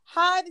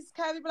Hi, this is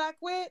Kylie Black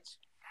Witch.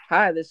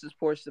 Hi, this is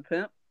Portia the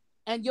Pimp,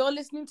 And you're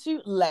listening to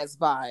Les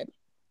Vibe.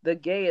 the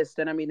gayest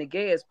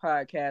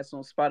podcast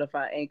on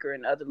Spotify, Anchor,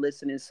 and other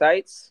listening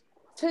sites.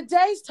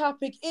 Today's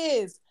topic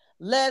is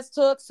Let's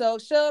Talk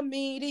Social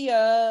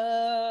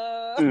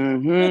Media.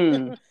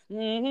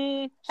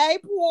 Mm-hmm. Hey,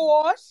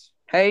 Porsche.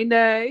 Hey,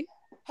 Nay.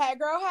 Hey,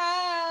 girl,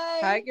 hey.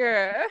 Hi,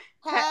 girl.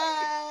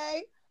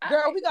 Hey.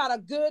 Girl, we got a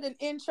good and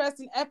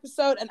interesting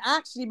episode. And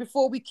actually,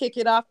 before we kick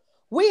it off,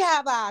 we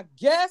have our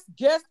guest.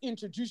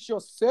 Introduce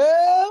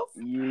yourself.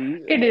 Yeah.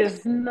 It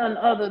is none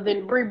other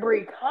than Bree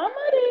Bree Comedy.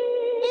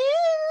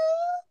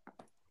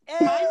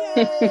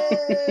 Hey.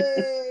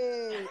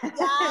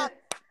 Yeah.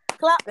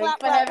 Clap, Thanks clap, for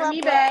clap, having clap,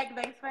 me clap.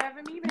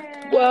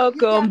 back.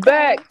 Welcome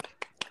back.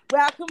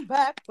 Welcome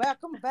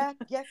back.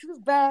 Guess who's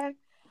back?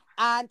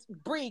 And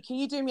Bree, can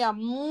you do me a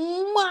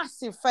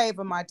massive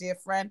favor, my dear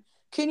friend?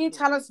 Can you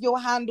tell us your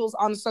handles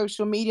on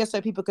social media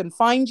so people can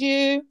find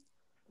you?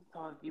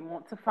 So if you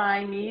want to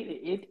find me,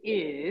 it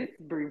is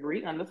Bree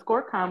Bree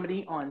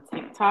 _comedy on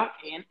TikTok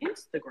and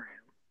Instagram.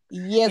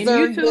 Yes, and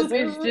sir. YouTube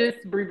Yes, is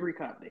just Bree Bree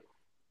Comedy.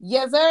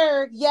 Yes,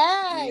 sir. Yay.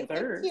 Yes, Thank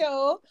sir.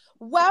 you.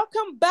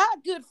 Welcome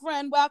back, good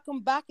friend. Welcome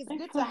back. It's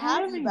Thanks good for to have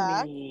you having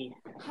back. me.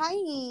 Hi.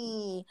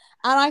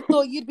 And I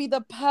thought you'd be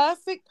the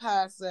perfect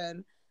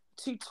person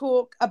to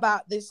talk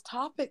about this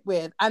topic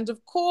with. And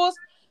of course,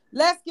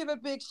 let's give a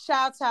big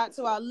shout out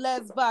to our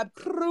Les Vibe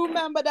crew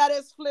member. That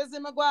is Flizzy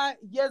McGuire.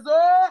 Yes,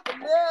 sir.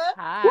 Hello.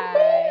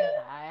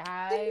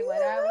 Hi.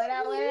 What up?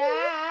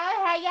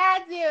 How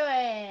y'all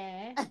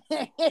doing?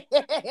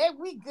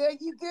 We good.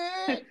 You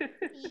good?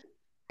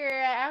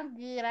 Girl, I'm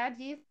good. I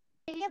just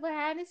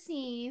behind the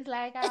scenes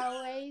like I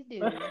always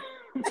do.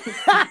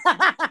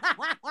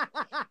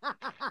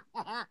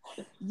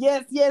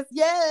 Yes.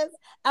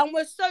 And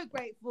we're so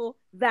grateful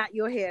that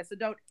you're here. So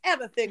don't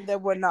ever think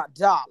that we're not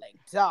darling.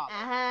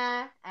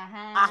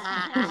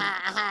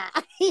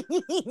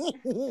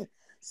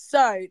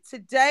 So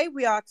today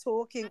we are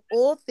talking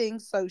all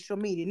things social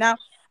media. Now,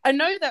 I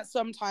know that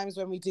sometimes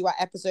when we do our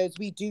episodes,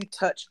 we do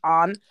touch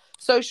on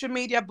social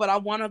media, but I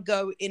want to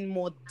go in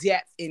more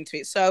depth into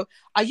it. So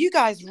are you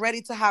guys ready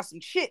to have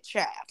some chit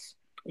chat?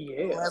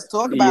 Yeah. Let's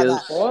talk about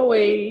that.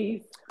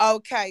 Always.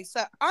 Okay,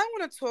 so I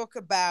want to talk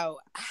about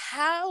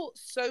how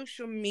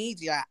social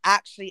media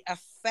actually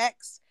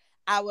affects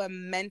our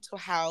mental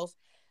health,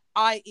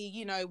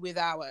 i.e., with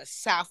our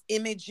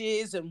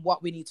self-images and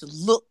what we need to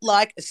look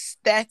like,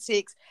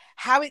 aesthetics,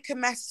 how it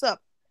can mess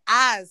up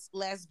as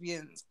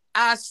lesbians,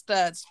 as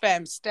studs,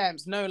 femmes,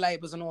 stems, no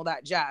labels and all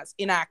that jazz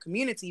in our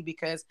community,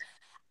 because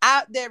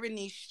out there in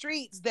these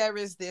streets, there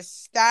is this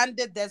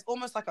standard, there's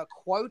almost like a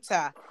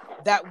quota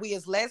that we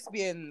as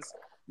lesbians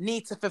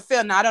need to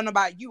fulfill. Now, I don't know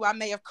about you. I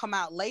may have come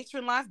out later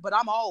in life, but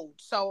I'm old.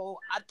 So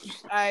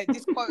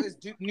this quote is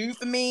new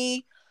for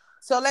me.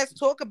 So let's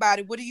talk about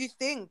it. What do you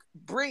think?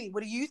 Bree,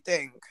 what do you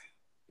think?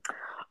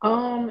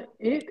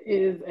 It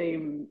is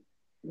a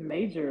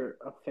major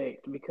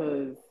effect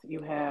because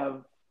you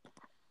have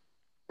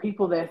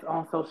people that's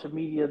on social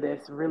media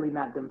that's really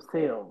not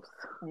themselves.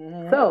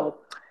 Mm-hmm.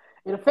 So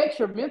it affects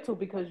your mental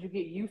because you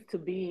get used to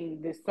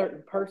being this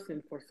certain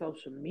person for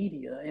social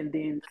media, and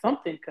then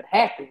something could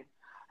happen.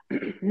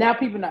 Now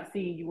people not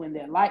seeing you in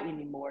that light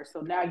anymore.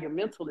 So now your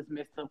mental is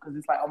messed up because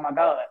it's like, oh my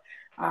God,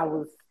 I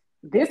was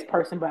this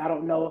person, but I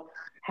don't know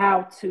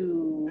how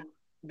to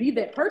be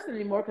that person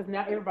anymore because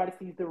now everybody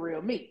sees the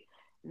real me.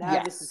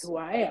 Now This is who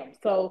I am.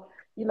 So,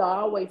 I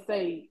always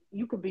say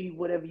you could be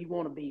whatever you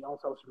want to be on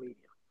social media.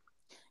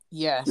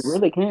 Yes. You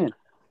really can.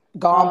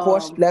 Go on,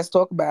 Portia. Let's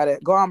talk about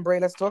it. Go on, Bray.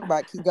 Let's talk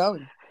about it. Keep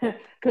going.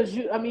 Because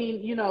you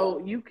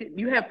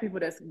have people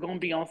that's gonna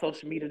be on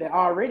social media that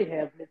already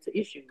have mental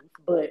issues,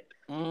 but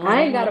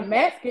I ain't gotta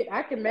mask it.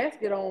 I can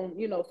mask it on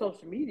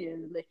social media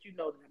and let you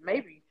know that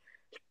maybe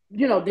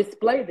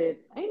display that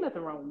ain't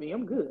nothing wrong with me.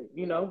 I'm good,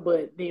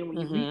 But then when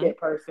you meet that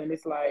person,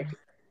 it's like,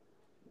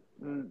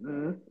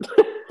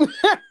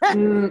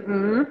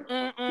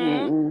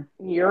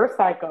 you're a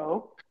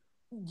psycho.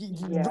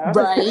 Yeah.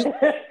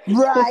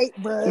 Right.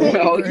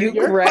 Oh,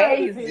 you're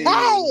crazy.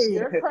 Hey,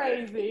 you're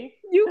crazy.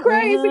 You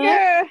crazy,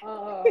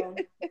 girl.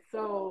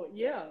 So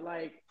yeah,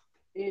 like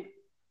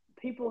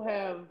people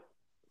have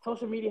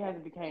social media has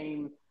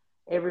become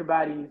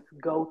everybody's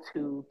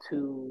go-to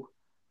to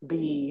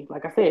be,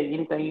 like I said,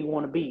 anything you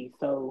want to be.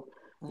 So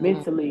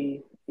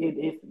mentally,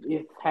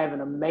 it's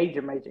having a major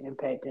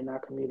impact in our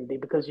community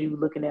because you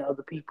looking at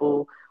other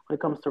people when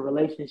it comes to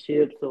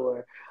relationships,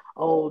 or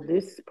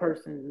this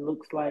person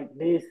looks like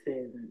this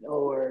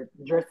or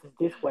dresses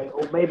this way,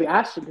 or maybe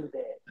I should do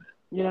that.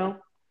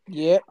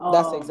 Yep,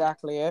 that's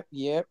exactly it.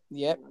 Yep.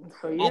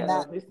 So yeah, and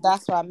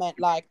that's what I meant.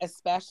 Like,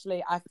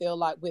 especially, I feel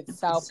like with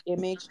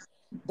self-image,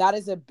 that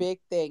is a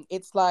big thing.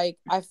 It's like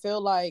I feel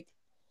like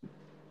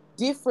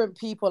different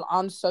people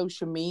on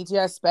social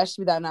media,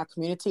 especially that in our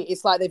community,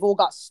 it's like they've all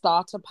got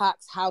starter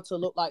packs how to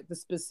look like the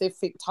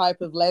specific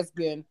type of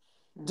lesbian,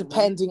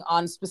 depending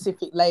on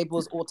specific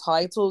labels or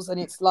titles, and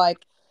it's like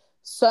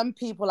some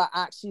people are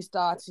actually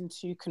starting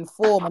to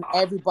conform, and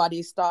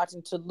everybody's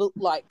starting to look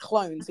like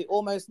clones. It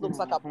almost looks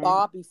like a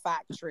Barbie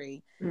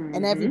factory,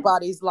 and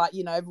everybody's like,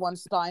 you know,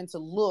 everyone's starting to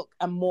look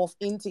and morph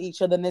into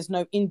each other, and there's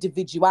no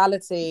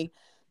individuality.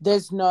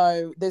 There's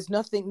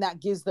nothing that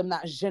gives them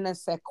that je ne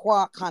sais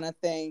quoi kind of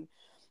thing.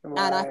 Right.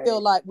 And I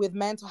feel like with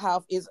mental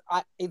health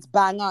it's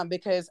bang on,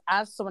 because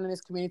as someone in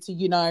this community,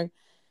 you know,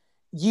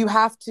 you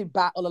have to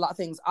battle a lot of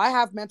things. I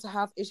have mental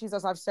health issues,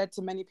 as I've said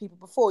to many people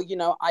before. You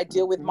know, I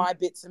deal with my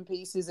bits and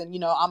pieces, and, you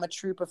know, I'm a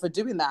trooper for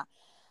doing that.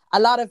 A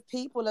lot of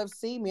people have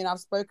seen me, and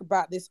I've spoke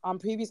about this on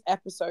previous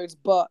episodes,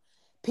 but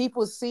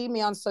people see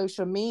me on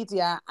social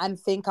media and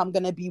think I'm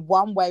going to be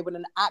one way, when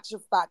in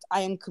actual fact,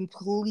 I am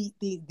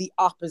completely the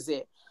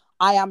opposite.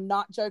 I am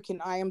not joking.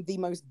 I am the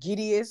most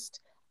giddiest.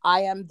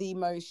 I am the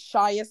most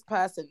shyest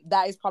person.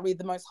 That is probably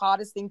the most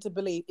hardest thing to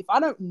believe. If I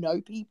don't know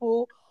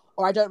people,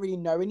 or I don't really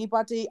know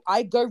anybody,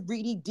 I go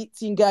really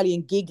ditzy and girly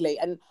and giggly.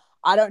 And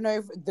I don't know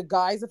if the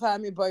guys have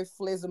heard me, both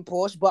Fliz and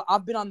Porsche, but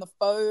I've been on the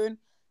phone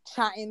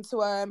chatting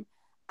to them,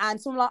 and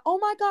someone like, oh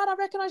my God, I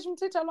recognize you from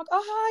TikTok. I'm like,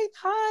 oh,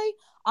 hi.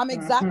 I'm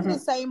exactly the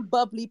same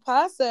bubbly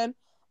person,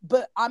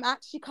 but I'm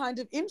actually kind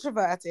of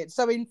introverted.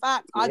 So in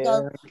fact, I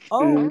go,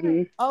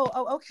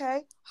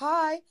 okay,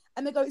 hi.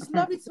 And they go, it's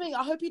lovely to meet you.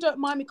 I hope you don't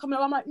mind me coming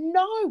up. I'm like,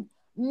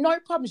 no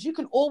problems. You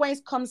can always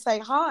come say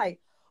hi.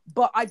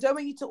 But I don't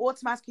want you to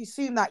automatically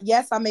assume that,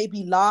 yes, I may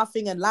be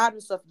laughing and loud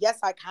and stuff. Yes,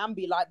 I can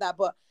be like that.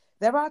 But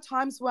there are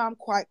times where I'm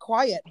quite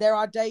quiet. There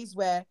are days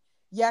where,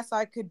 yes,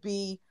 I could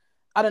be,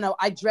 I don't know,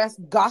 I dress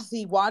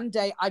gothy one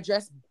day, I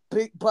dress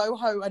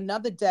boho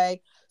another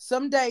day.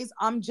 Some days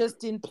I'm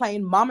just in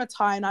plain mama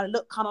tie, and I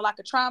look kind of like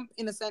a tramp,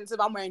 in the sense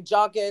of I'm wearing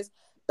joggers,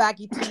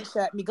 baggy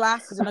t-shirt, my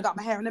glasses, and I got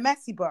my hair in a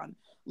messy bun.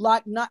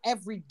 Like, not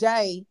every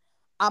day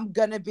I'm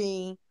going to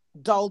be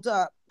dolled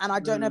up. And I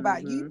don't know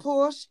about you,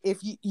 Porsche, if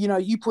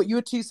you put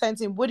your 2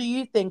 cents in, what do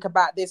you think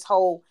about this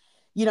whole,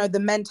 you know, the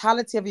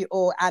mentality of it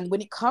all? And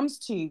when it comes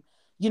to,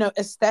 you know,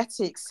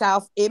 aesthetics,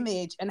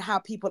 self-image, and how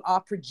people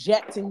are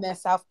projecting their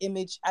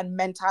self-image and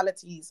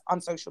mentalities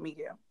on social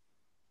media?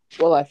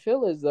 Well, I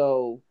feel as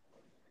though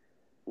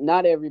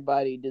not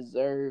everybody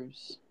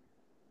deserves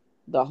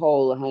the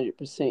whole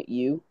 100%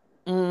 you.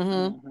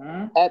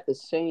 At the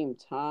same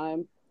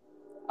time,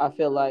 I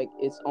feel like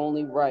it's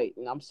only right,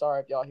 and I'm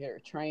sorry if y'all hear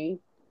a train.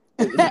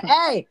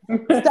 Hey,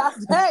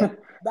 that's life.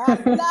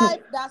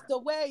 That's the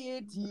way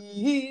it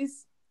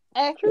is.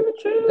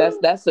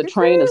 That's a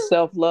train of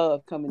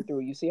self-love coming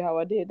through. You see how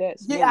I did that?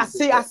 Yeah,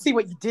 I see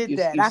what you did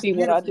there. You see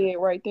what I did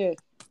right there?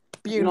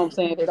 Beautiful. You know what I'm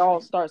saying? It all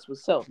starts with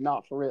self,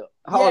 not for real.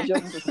 All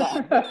jokes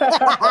aside.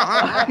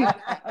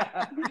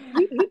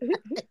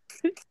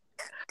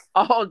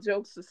 All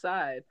jokes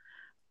aside,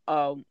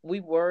 we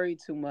worry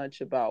too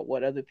much about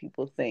what other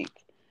people think.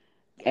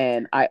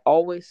 And I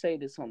always say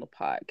this on the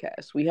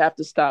podcast: we have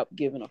to stop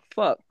giving a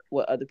fuck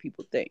what other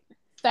people think.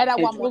 Say that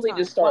one more time. Really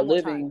just start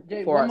living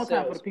for one ourselves. more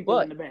time for the people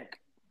in the back.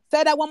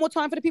 Say that one more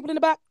time for the people in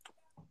the back.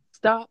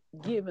 Stop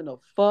giving a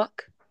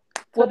fuck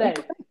today,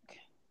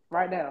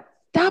 right now.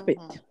 Stop it.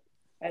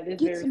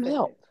 Get some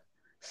help.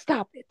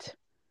 Stop it.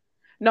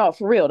 No,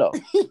 for real though.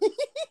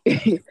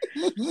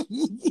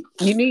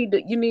 You need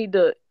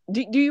to.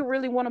 Do you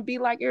really want to be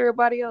like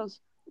everybody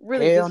else?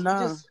 Really? Hell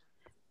no. Just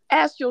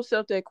ask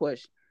yourself that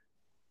question.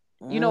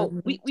 You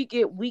know, we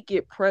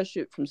get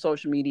pressured from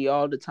social media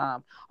all the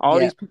time. All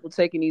these people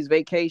taking these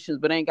vacations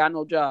but ain't got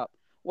no job.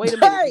 Wait a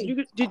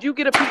minute. Did you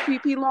get a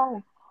PPP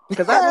loan?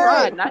 Because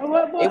I tried.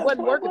 It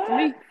wasn't working for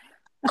me.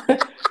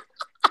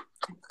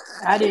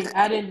 I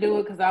didn't do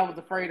it because I was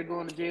afraid of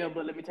going to jail.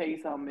 But let me tell you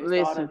something.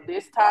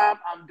 This time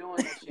I'm doing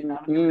this shit.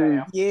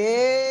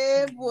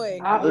 Yeah,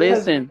 boy.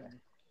 Listen.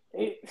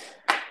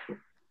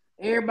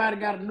 Everybody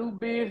got a new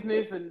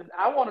business, and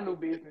I want a new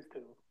business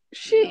too.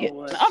 Shit, you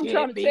know I'm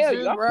trying to tell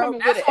you, I'm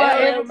coming with it.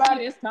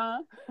 Everybody this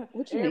time.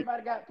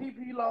 Everybody got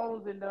PP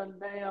loans and done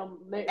damn.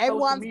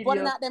 Everyone's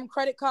running out them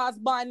credit cards,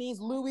 buying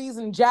these Louis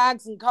and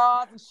Jags and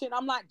cars and shit.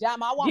 I'm like,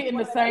 damn, I want getting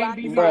the same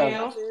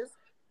BBL.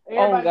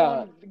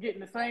 Everybody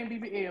getting the same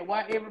BBL.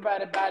 Why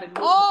everybody buy the new?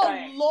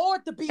 Oh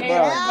Lord, the BBL.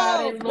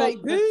 Everybody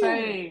look the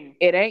same.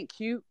 It ain't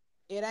cute.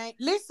 It ain't.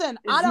 Listen,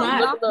 I don't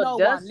knock no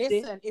one.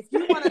 Listen, if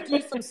you want to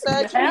do some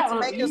surgery to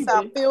make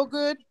yourself feel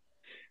good.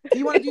 If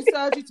you want to do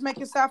surgery to make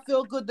yourself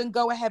feel good, then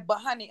go ahead. But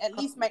honey, at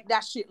least make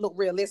that shit look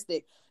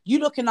realistic. You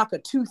looking like a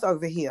tooth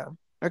over here.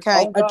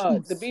 Okay? Oh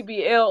God, the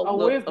BBL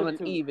look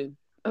uneven.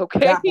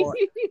 Okay.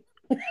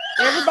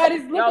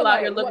 Everybody's looking y'all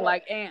out here looking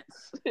like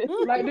ants.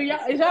 Like,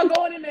 is y'all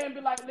going in there and be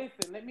like,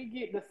 listen, let me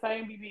get the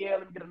same BBL,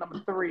 let me get a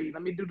number 3.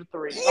 Let me do the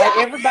 3. Like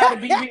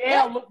everybody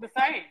BBL look the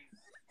same.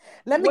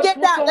 Let me get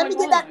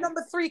that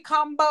number 3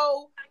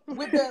 combo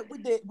with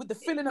the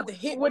filling of the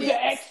hip, with the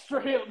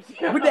extra hips,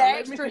 with the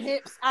extra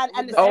hips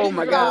and the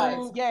skinny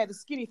thighs. Yeah, the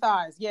skinny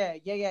thighs.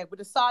 Yeah. With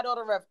the side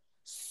order of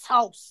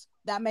sauce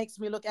that makes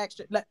me look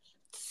extra. Like,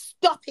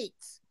 stop it.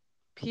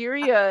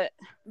 Period.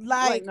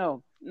 Like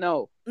no.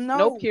 No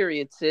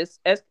period, sis.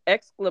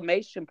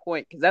 Exclamation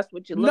point, because that's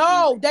what you're looking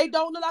No, like. they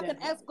don't look like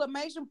an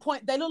exclamation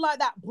point. They look like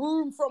that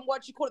broom from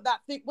what you call it,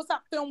 that thing. What's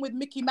that film with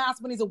Mickey Mouse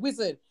when he's a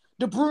wizard?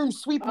 The broom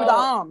sweeping with the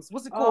arms.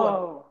 What's it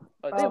called?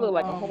 They look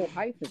like a whole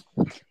hyphen.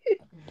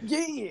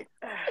 Yeah.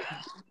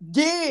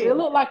 It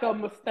looked like a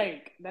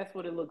mistake. That's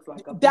what it looks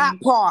like. That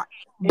part.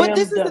 But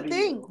this is the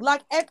thing.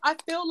 Like, I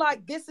feel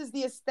like this is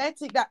the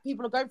aesthetic that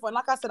people are going for. And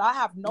like I said, I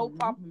have no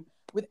problem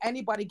with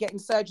anybody getting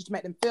surgery to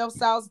make them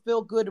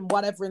feel good and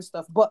whatever and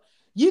stuff. But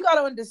you got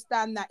to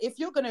understand that if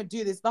you're going to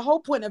do this, the whole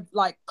point of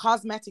like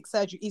cosmetic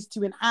surgery is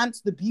to enhance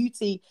the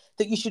beauty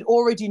that you should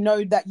already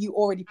know that you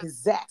already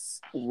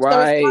possess. Right. So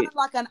it's kind of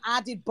like an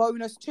added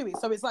bonus to it.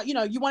 So it's like, you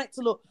know, you want it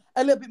to look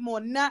a little bit more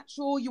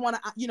natural. You want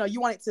to,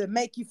 you want it to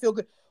make you feel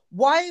good.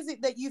 Why is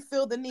it that you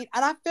feel the need?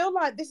 And I feel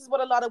like this is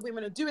what a lot of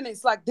women are doing.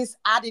 It's like this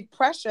added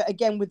pressure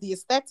again with the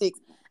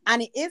aesthetics.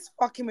 And it is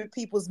fucking with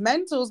people's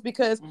mentals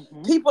because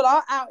people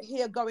are out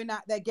here going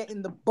out there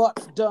getting the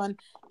butts done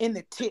in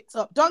the tits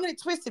up. Don't get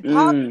it twisted.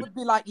 Part of me would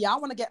be like, yeah, I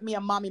want to get me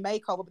a mommy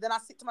makeover. But then I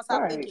sit to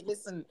myself thinking,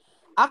 listen,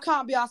 I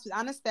can't be asked with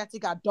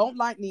anesthetic. I don't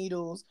like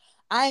needles.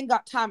 I ain't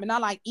got time and I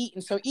like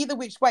eating. So either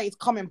which way, it's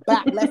coming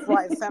back left,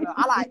 right, and center.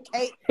 I like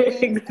cake,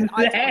 and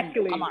ice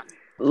cream. Come on.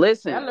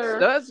 Listen,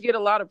 studs get a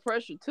lot of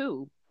pressure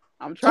too.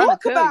 I'm trying to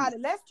tell about you.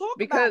 it. Let's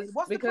talk about it.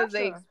 What's because the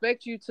they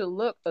expect you to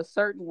look a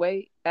certain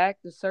way,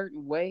 act a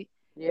certain way,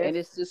 yes. and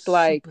it's just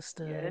like as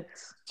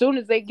soon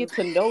as they get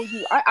to know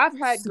you, I've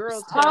had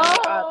girls tell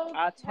me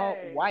I talk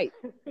white.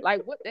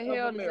 Like, what the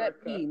hell does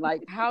that mean?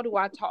 Like, how do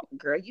I talk?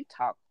 Girl, you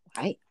talk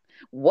white.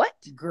 What?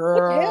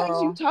 Girl, what the hell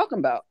is you talking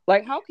about?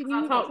 Like, how can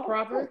you talk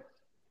proper?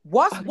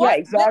 What? Yeah,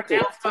 exactly.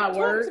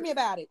 Talk to me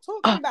about it.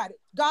 Talk to me about it,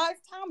 guys.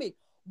 Tell me.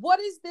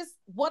 What is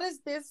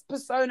this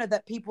persona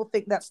that people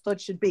think that stud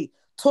should be?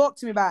 Talk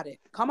to me about it.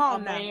 Come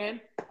on now.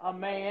 A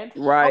man.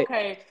 Right.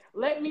 Okay,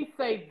 let me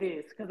say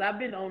this, because I've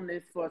been on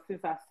this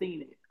since I've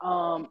seen it.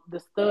 The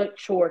stud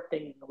chore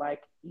thing.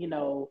 Like, you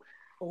know,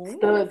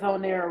 studs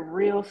on there,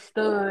 real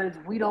studs.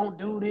 We don't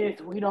do this.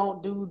 We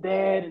don't do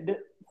that.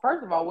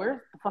 First of all,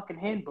 where's the fucking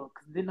handbook?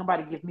 Because didn't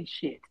nobody give me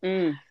shit.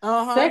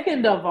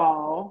 Second of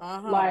all,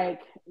 like,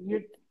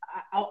 you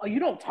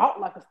don't talk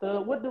like a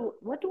stud. What do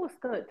a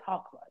stud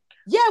talk like?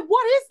 Yeah,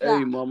 what is that?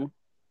 Hey, mama.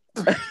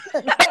 Hey,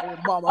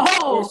 mama.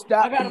 Oh,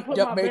 I gotta put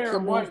my make Barry your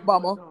White move,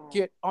 mama. on.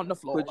 Get on the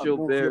floor. Put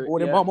your Barry,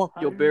 mama.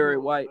 Your Barry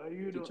White.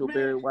 Get your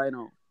Barry White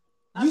on.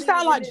 You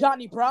sound like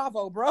Johnny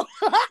Bravo, bro.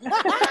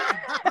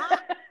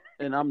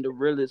 And I'm the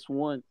realest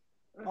one.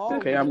 Oh,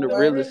 okay, I'm the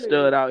realest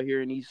stud out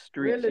here in these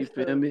streets. You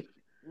feel me?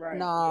 Right.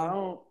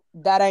 Nah,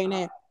 that ain't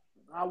it.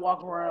 I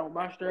walk around with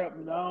my strap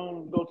and I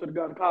don't go to the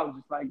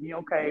gynecologist. Like, yeah,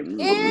 okay.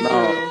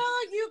 No.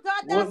 You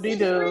got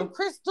that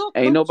crystal.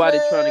 Ain't nobody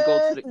trying to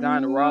go to the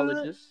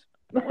gynecologist.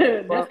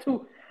 That's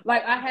too.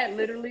 Like, I had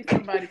literally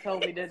somebody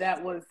told me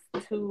that was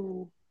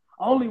too.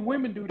 Only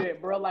women do that,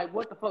 bro. Like,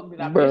 what the fuck?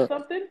 Did I miss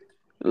something?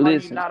 Listen,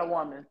 are you not a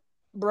woman,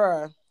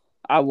 bruh.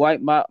 I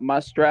wipe my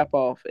strap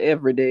off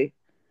every day.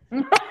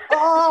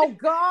 Oh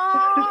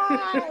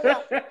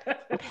God!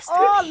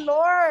 Oh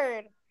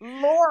Lord!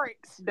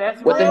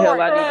 That's what the hell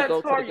I need to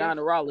go to the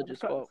gynecologist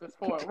for?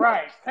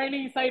 Right? Can't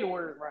even say the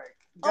word right.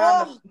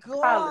 Oh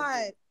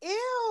God!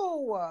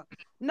 Ew!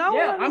 No.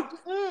 Yeah,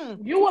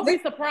 you will be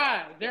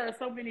surprised. There are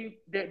so many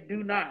that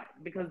do not,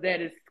 because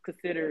that is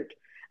considered.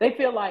 They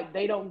feel like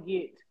they don't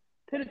get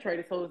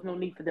penetrated, so there's no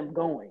need for them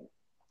going.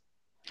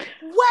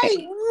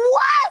 Wait,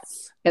 what?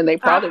 And they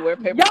probably wear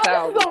paper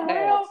towels for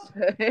pads.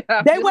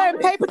 They wear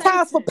paper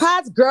towels for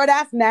pads? Girl,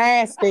 that's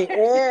nasty.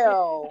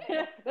 Ew.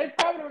 They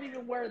probably don't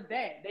even wear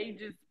that. They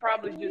just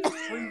probably just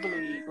free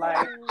bleed.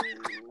 Like,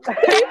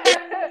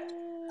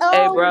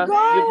 hey, bro,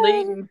 you're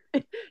bleeding.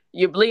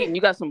 You're bleeding.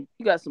 You got some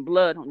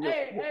blood on your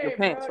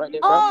pants, bro, right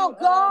there, bro. Oh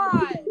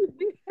God.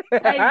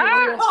 Hey,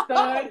 real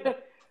stud.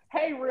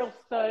 Hey, real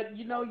stud.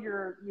 You know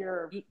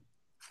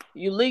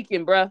you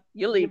leaking, bro.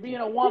 You're leaking. You're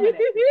being a woman.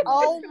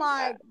 Oh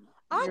my!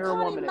 I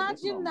can't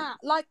imagine that.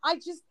 Like,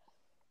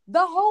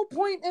 the whole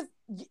point is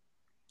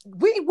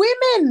we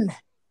women.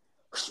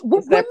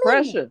 It's that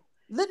pressure.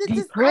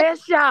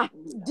 Depression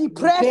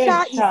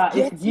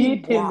is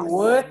getting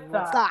worse.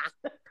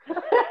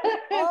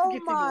 Oh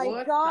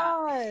my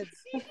God!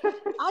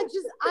 I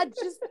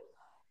just.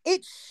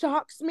 It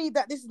shocks me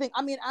that this thing.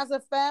 I mean, as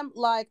a femme,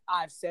 like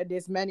I've said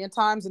this many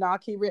times, and I'll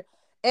keep it.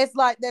 It's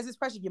like there's this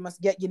pressure. You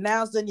must get your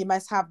nails done. You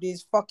must have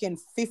these fucking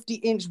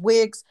 50-inch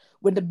wigs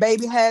with the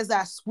baby hairs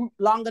that swoop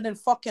longer than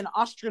fucking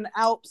Austrian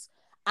Alps,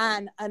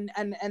 and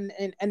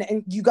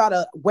you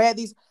gotta wear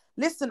these.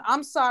 Listen,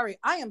 I'm sorry.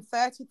 I am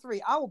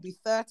 33. I will be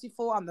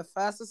 34 on the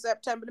 1st of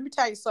September. Let me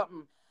tell you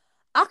something.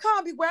 I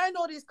can't be wearing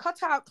all these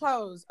cutout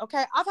clothes.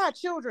 Okay, I've had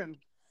children,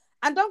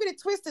 and don't get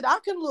it twisted. I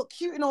can look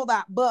cute and all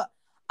that, but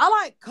I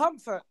like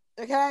comfort,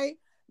 okay?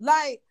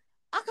 Like,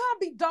 I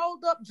can't be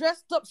dolled up,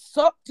 dressed up,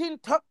 sucked in,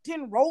 tucked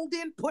in, rolled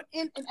in, put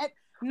in.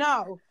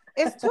 No.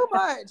 It's too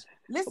much.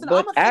 Listen,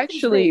 but I'm a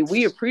actually, bitch.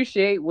 we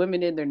appreciate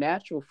women in their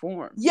natural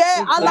form.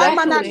 Yeah, exactly. I like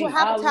my natural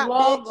habitat,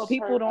 bitch.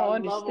 People don't I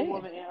understand. love a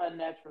woman in her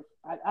natural.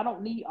 I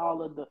don't need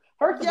all of the.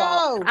 First of Yo.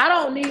 all, I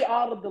don't need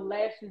all of the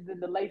lashes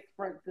and the lace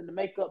fronts and the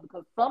makeup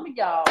because some of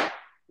y'all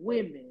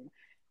women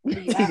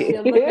be out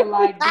here looking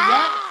like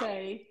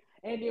Beyonce,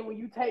 and then when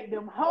you take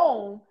them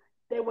home,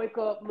 they wake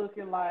up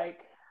looking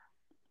like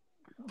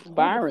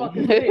Byron.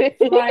 Who the fuck is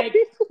this? Like,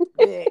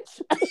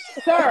 Bitch.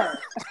 sir,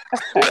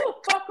 who the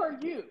fuck are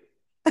you?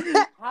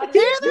 How did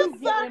you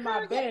get in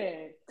my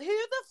bed? Who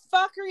the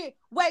fuck are you?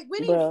 Wait, we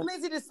need Bruh.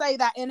 Flizzy to say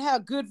that in her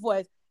good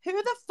voice. Who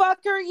the fuck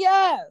are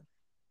you?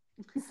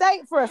 Say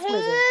it for us,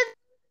 Flizzy.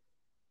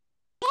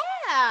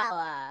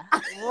 Yeah.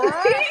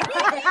 Right?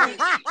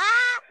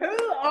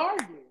 Who are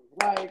you?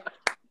 Like,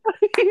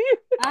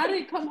 I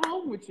didn't come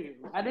home with you.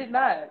 I did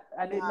not.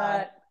 I didn't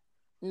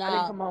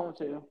come home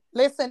with you.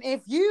 Listen,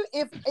 if you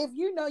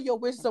know you're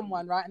with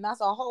someone, right, and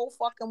that's a whole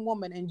fucking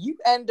woman, and you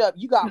end up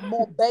you got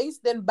more bass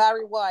than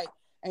Barry White,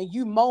 and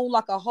you moan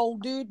like a whole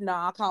dude,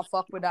 nah, I can't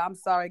fuck with that. I'm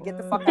sorry, get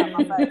the fuck out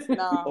of my face.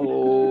 Nah.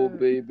 Oh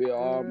baby,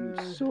 I'm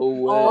so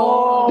wet.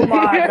 Oh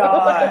my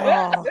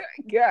god.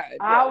 God.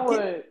 I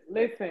would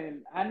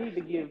listen. I need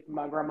to give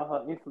my grandma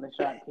her insulin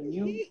shot. Can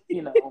you,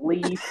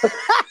 leave?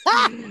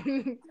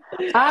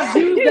 I've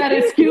used that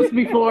excuse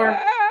before.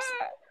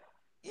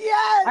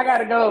 Yes. I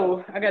gotta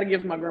go. I gotta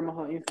give my grandma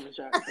her insulin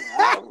shot.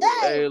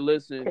 Hey,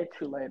 listen.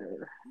 Catch you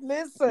later.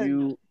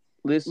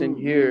 Listen.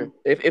 Here.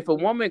 If a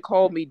woman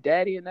called me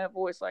daddy in that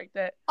voice like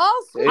that,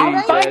 Also,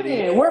 I'm fighting.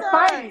 Daddy. We're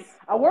fighting.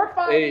 We're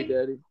fighting. Hey,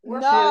 daddy. We're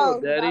No.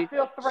 fighting. Daddy. I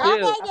feel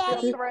threatened. Chill.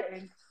 I feel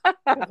threatened.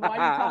 Because why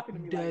you talking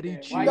to me Daddy,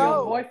 like that? Why chill.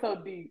 your voice so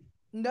deep?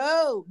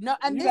 No,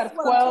 and You this gotta is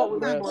what I'm square up talking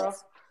with me, about. bro.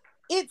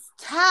 It's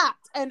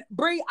tact. And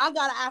Bree, I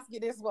gotta ask you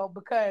this one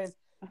because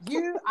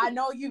I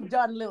know you've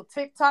done little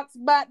TikToks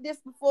about this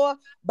before,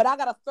 but I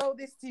gotta throw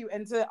this to you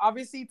and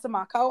obviously to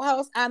my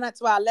co-host and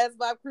to our Les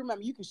Vibe crew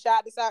member. You can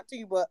shout this out to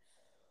you, but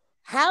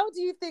how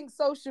do you think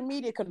social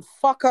media can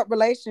fuck up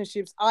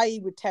relationships, i.e.,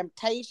 with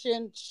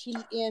temptation,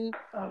 cheating,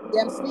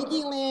 them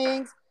sneaky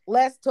links?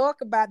 Let's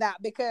talk about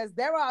that because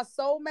there are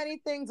so many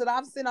things that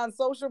I've seen on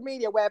social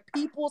media where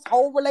people's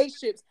whole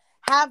relationships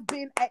have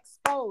been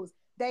exposed.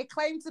 They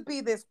claim to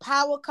be this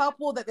power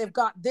couple, that they've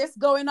got this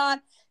going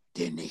on.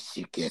 Then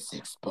she gets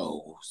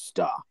exposed.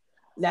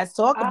 Let's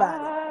talk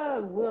about it. I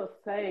will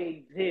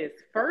say this.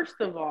 First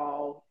of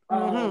all,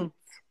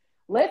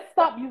 let's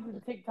stop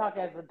using TikTok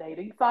as a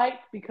dating site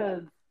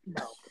because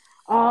no.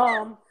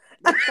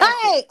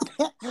 Hey,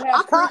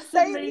 I can't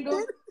say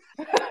anything.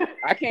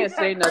 I can't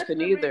say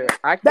nothing either.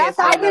 I can't That's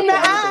say how nothing women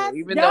either. act.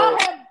 Even though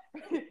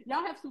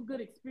y'all have some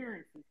good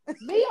experiences.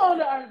 Me, on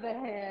the other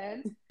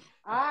hand,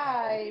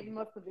 I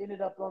must have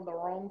ended up on the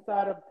wrong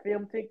side of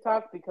film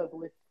TikTok because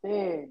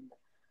listen,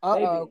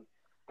 baby,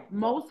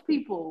 most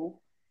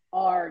people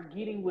are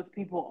getting with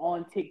people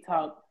on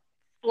TikTok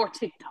for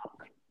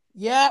TikTok.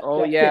 Yeah.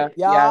 Oh yeah.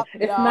 Yeah.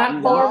 It's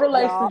not for a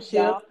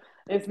relationship.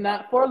 It's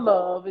not for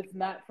love. It's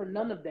not for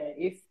none of that.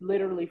 It's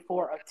literally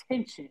for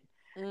attention.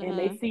 And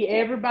they see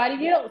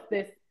everybody else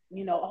that's,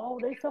 oh,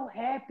 they so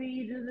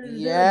happy.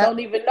 Don't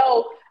even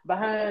know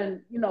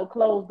behind,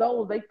 closed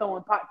doors, they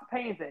throwing pots and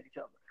pans at each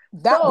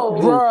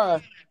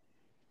other.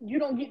 You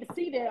don't get to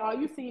see that. All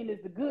you seeing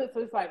is the good.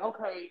 So it's like,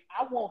 okay,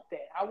 I want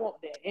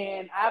that.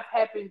 And I've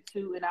happened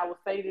to, and I will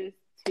say this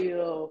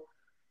till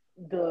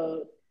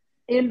the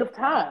end of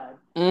time.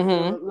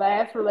 The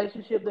last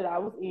relationship that I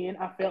was in,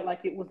 I felt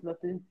like it was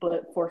nothing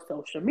but for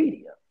social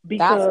media.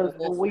 Because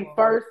when we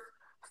first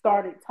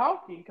started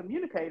talking,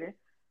 communicating,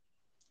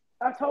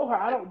 I told her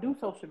I don't do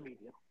social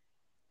media.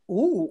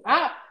 Ooh.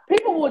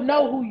 People would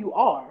know who you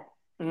are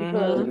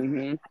because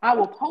I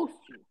will post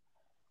you.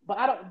 But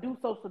I don't do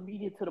social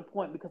media to the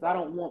point because I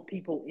don't want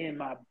people in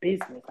my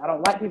business. I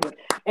don't like people.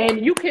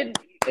 And you can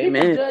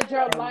judge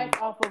your life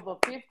off of a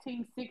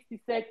 15,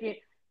 60-second,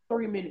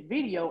 3-minute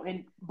video,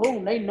 and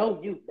boom, they know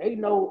you. They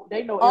know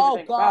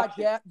everything about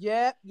you.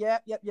 Yeah.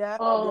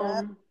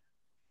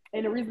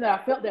 And the reason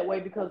that I felt that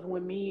way because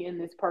when me and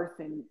this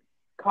person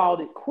called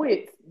it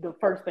quits, the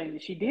first thing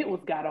that she did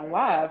was got on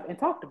live and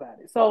talked about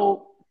it.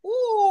 So,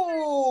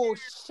 ooh,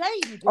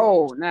 shady.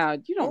 Oh, now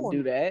you don't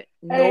do that.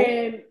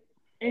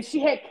 And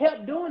she had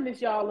kept doing this,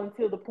 y'all,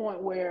 until the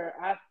point where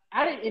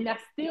I didn't, and I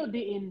still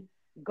didn't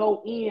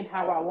go in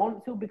how I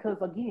wanted to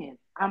because again,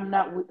 I'm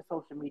not with the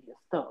social media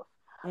stuff.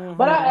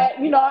 But I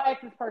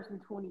asked this person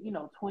 20,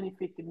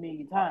 50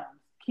 million times.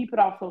 Keep it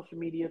off social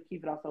media.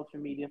 Keep it off social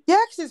media. Yeah,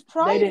 because it's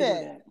private. They didn't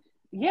do that.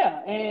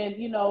 Yeah, and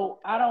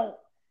I don't.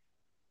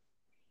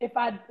 If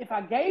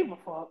I gave a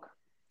fuck,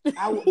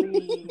 I would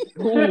be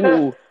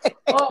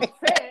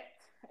upset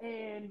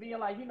and being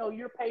like,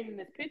 you're painting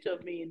this picture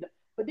of me.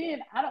 But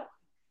then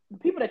the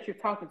people that you're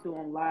talking to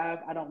on live,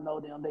 I don't know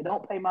them. They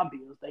don't pay my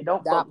bills. They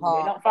don't fuck me.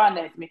 They don't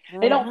finance me.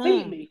 They don't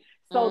feed me.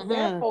 So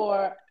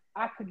therefore,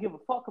 I could give a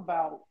fuck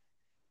about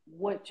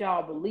what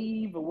y'all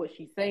believe or what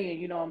she's saying.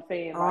 You know what I'm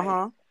saying?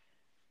 Like,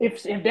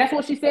 If that's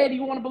what she said,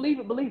 you want to believe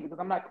it, because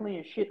I'm not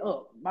clearing shit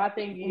up. My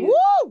thing is,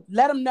 woo,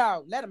 let them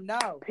know. Let them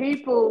know.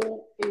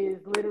 People is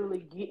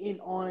literally getting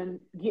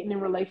in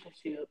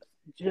relationships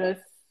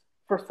just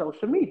for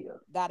social media.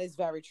 That is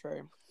very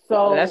true.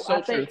 So That's so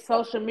I think true.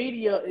 social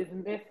media is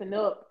messing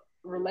up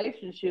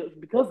relationships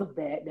because of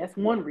that. That's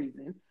one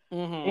reason.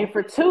 Mm-hmm. And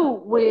for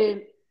two,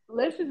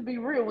 let's just be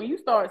real, when you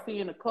start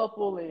seeing a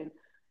couple and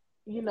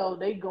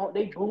they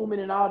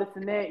booming and all this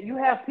and that, you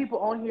have people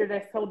on here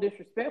that's so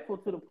disrespectful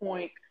to the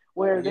point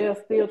where they'll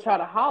still try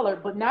to holler,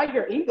 but now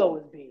your ego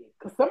is big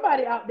because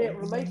somebody out there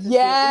relationship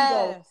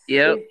ego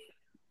is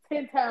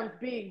 10 times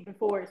big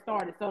before it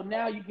started. So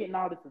now you're getting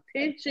all this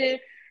attention,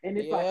 and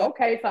it's like,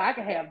 okay, so I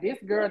can have this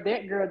girl,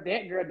 that girl,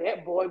 that girl,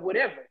 that boy,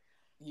 whatever.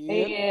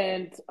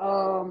 And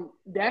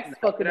that's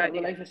fucking up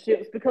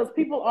relationships because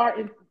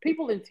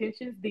people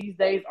intentions these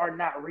days are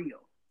not real.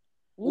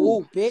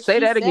 Ooh, bitch, say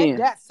that again.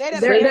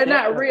 They're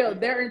not real.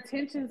 Their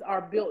intentions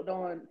are built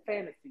on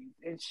fantasies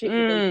and shit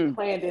that they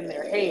planned in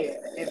their head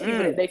and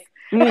people that they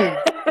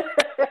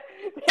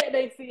that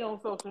they see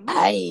on social media.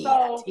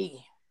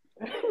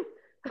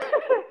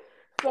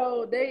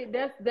 So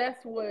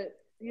that's what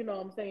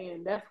I'm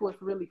saying. That's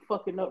what's really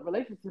fucking up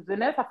relationships,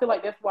 and I feel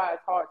like that's why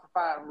it's hard to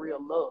find real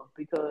love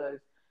because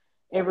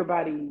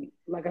everybody,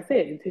 like I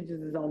said,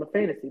 intentions is on the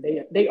fantasy.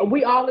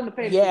 We all in the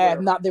fantasy. Yeah,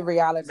 world. not the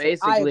reality.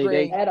 Basically, I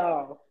agree. At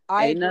all.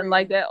 Ain't nothing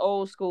like that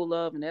old school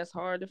love, and that's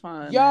hard to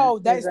find.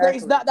 Yo, man.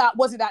 it's not that.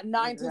 Was it that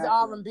 90s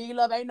R&B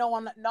love? Ain't no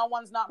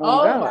one's not.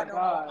 Oh my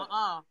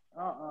god.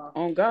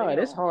 On God,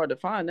 it's hard to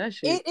find that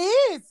shit. It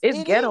is.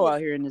 It's ghetto out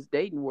here in this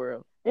dating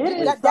world. It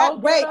is.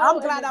 Wait, I'm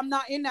glad I'm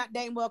not in that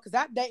dating world because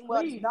that dating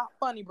world is not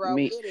funny, bro.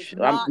 It is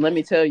not. Let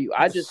me tell you,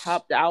 I just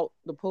hopped out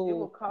the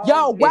pool.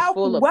 Yo,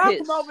 welcome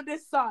over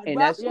this side.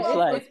 And that's what's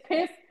like. It's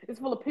piss. It's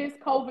full of piss,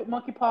 COVID,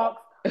 monkeypox,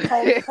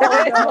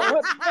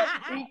 polio,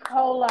 E.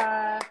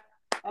 coli.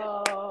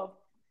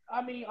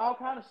 I mean, all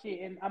kind of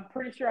shit. And I'm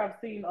pretty sure I've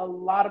seen a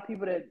lot of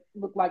people that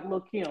look like Lil'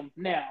 Kim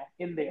now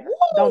in there. Woo,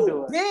 don't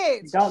do it.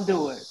 Bitch. Don't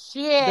do it.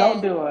 Shit.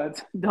 Don't do it.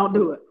 Don't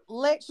do it.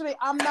 Literally,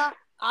 I'm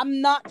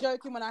not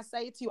joking when I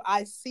say to you,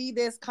 I see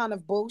this kind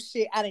of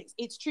bullshit, and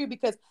it's true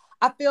because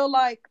I feel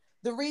like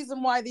the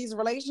reason why these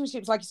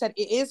relationships, like you said,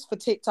 it is for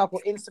TikTok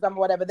or Instagram or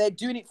whatever, they're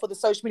doing it for the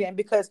social media, and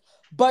because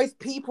both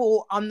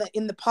people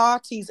in the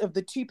parties of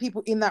the two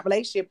people in that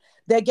relationship,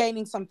 they're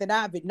gaining something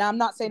out of it. Now, I'm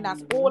not saying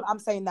that's all, I'm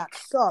saying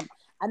that's some,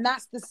 and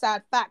that's the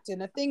sad fact.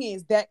 And the thing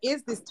is, there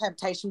is this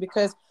temptation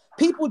because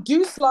people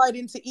do slide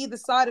into either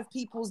side of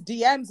people's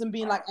DMs and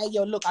being like, hey,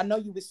 yo, look, I know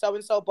you with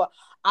so-and-so, but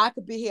I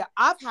could be here.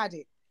 I've had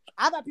it.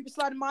 I've had people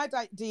slide in my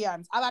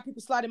DMs. I've had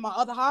people slide in my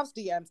other half's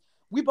DMs.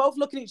 We both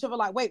look at each other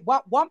like, wait,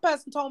 what? One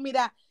person told me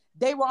that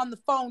they were on the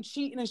phone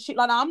cheating and shit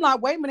like that. I'm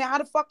like, wait a minute, how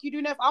the fuck you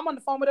doing that? I'm on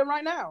the phone with them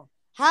right now.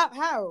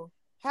 How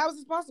is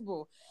this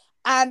possible?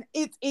 And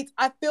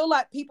I feel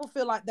like people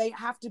feel like they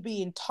have to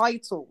be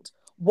entitled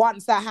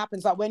once that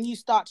happens. Like when you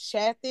start to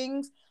share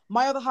things,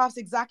 my other half's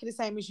exactly the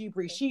same as you,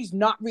 Bree. She's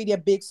not really a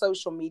big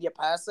social media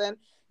person.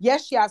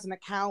 Yes, she has an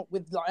account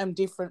with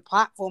different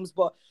platforms,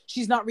 but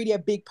she's not really a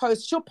big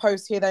post. She'll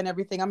post here, there, and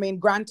everything. I mean,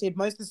 granted,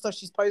 most of the stuff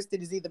she's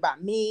posted is either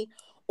about me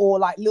or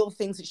like little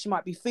things that she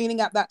might be feeling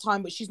at that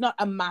time, but she's not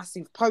a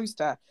massive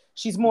poster.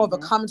 She's more of a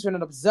commenter and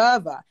an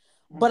observer.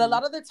 But a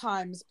lot of the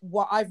times,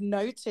 what I've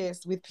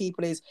noticed with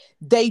people is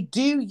they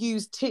do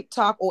use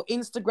TikTok or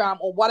Instagram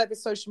or whatever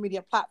social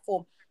media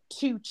platform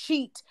to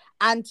cheat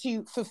and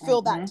to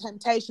fulfill that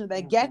temptation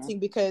they're getting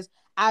because,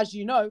 as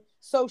you know,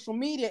 social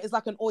media is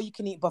like an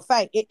all-you-can-eat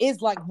buffet. It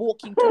is like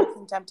walking,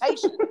 talking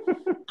temptation.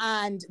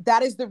 And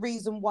that is the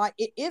reason why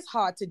it is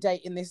hard to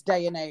date in this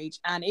day and age.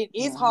 And it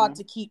is hard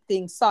to keep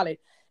things solid.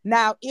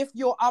 Now, if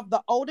you're of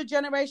the older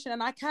generation,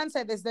 and I can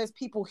say there's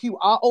people who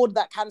are older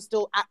that can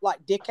still act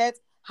like dickheads.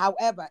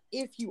 However,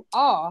 if you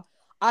are,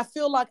 I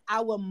feel like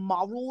our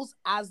morals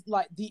as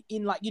like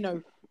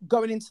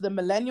going into the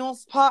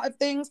millennials part of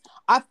things,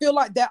 I feel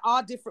like there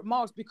are different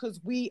morals because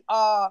we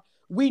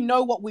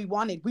know what we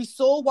wanted. We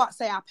saw what,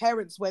 say, our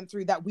parents went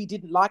through that we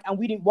didn't like, and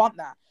we didn't want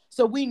that.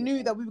 So we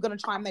knew that we were going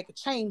to try and make a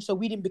change so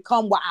we didn't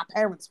become what our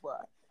parents were.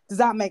 Does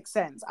that make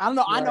sense? I don't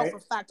know. Right. I know for a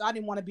fact I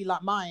didn't want to be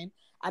like mine,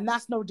 and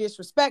that's no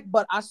disrespect,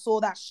 but I saw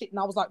that shit and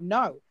I was like,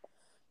 no.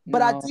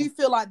 But I do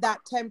feel like that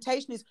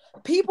temptation is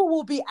people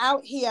will be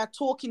out here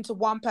talking to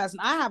one person.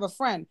 I have a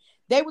friend.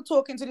 They were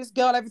talking to this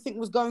girl. Everything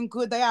was going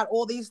good. They had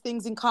all these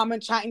things in common,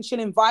 chatting,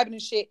 chilling, vibing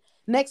and shit.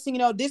 Next thing you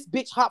know, this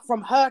bitch hopped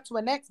from her to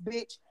a next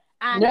bitch.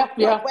 And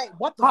wait,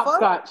 what the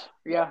hopscotch.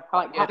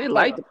 Fuck? Yeah. They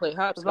like to play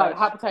hopscotch. It's like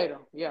hot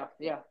potato. Yeah.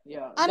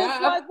 And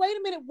it's like, wait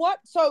a minute, what?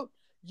 So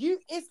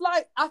it's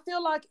like, I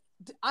feel like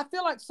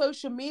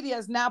social media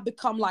has now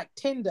become like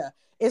Tinder.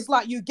 It's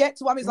like you get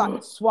to one, it's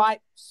like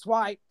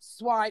swipe.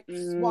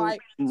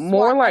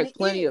 More like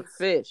Plenty of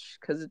Fish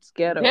because it's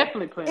ghetto.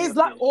 Definitely Plenty. It's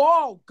like,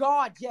 oh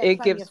God, yeah.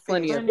 It gives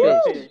Plenty of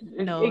Fish.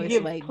 No, it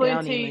gives like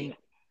Downy.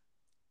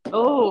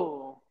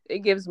 Oh,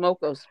 it gives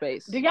Moco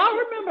space. Do y'all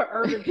remember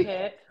Urban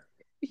Cat?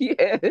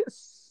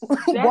 Yes.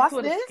 What's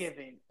what this? it's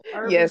giving.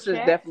 Urban Yes, chat.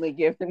 it's definitely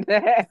giving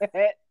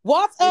that.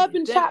 What's It's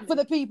urban chat for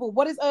the people?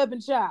 What is urban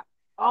chat?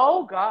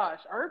 Oh gosh,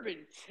 urban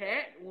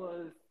chat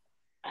was.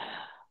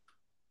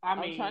 I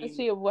mean, I'm trying to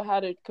see how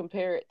to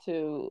compare it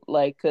to,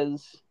 like,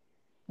 because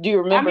do you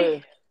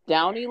remember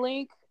Downy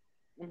Link?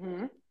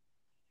 Mm-hmm.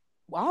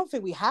 Well, I don't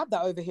think we have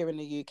that over here in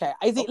the UK.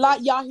 Is it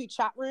like Yahoo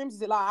chat rooms?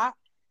 Is it like that?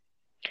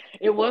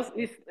 It was.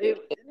 It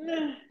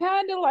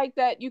kind of like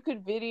that. You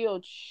could video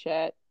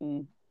chat.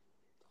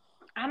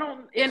 I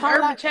don't. In Kinda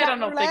urban like chat, I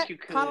don't think you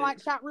could. Kind of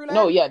like chat roulette.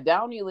 No, yeah,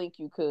 Downy Link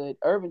you could.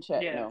 Urban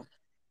chat, no.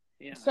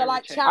 Yeah. So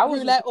like chat. chat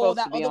roulette or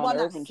that other one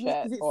Urban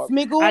chat. Is it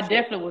Smiggle? I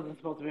definitely wasn't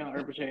supposed to be on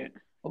urban chat.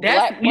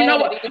 Black That's, you know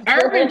what?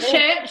 Planet. Urban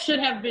chat should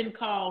have been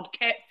called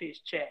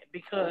catfish chat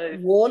because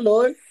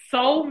Warlord.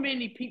 so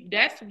many people.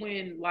 That's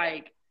when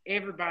like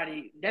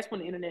everybody. That's when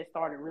the internet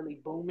started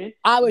really booming.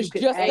 I was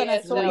just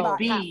gonna talk about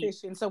be,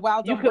 catfishing. So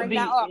well done, you could bring be,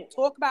 that up.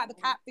 Talk about the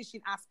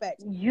catfishing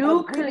aspect.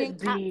 You could be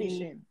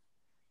catfishing.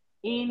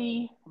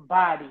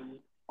 Anybody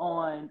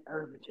on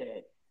urban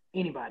chat.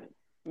 Anybody.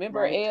 Remember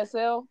right?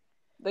 ASL?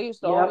 They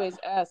used to always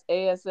ask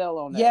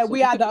ASL on that. Yeah, so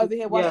we had that over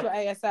here. What's your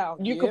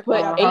ASL? You could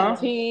put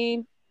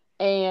 18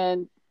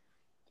 and,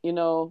 you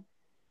know,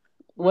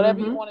 whatever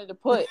you wanted to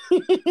put.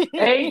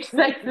 Age,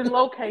 sex, and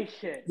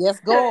location.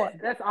 Yes, go on.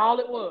 That's all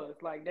it was.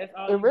 Like, that's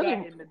all got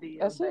in the DM.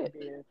 That's it.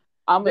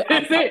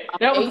 That's it.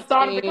 That was the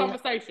start of the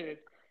conversation.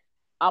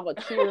 I'm a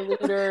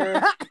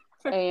cheerleader.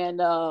 And,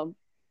 I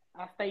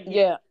stay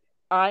yeah.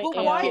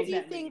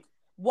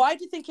 Why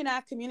do you think in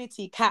our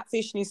community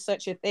catfishing is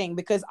such a thing?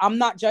 Because I'm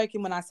not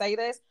joking when I say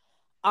this.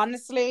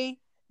 Honestly,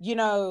 you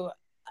know,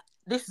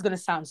 this is going to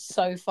sound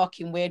so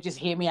fucking weird. Just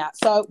hear me out.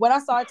 So when I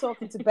started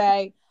talking to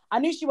Bay, I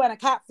knew she wasn't a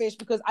catfish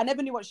because I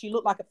never knew what she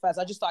looked like at first.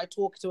 I just started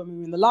talking to her when we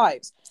were in the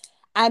lives.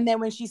 And then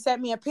when she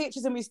sent me her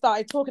pictures and we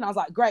started talking, I was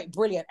like, great,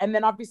 brilliant. And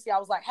then obviously I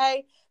was like,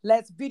 hey,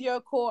 let's video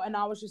call. And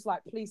I was just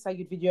like, please say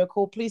your video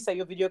call. Please say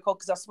your video call.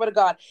 Because I swear to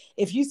God,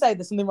 if you say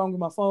there's something wrong with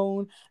my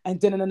phone and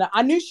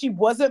I knew she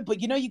wasn't,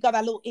 but you know, you got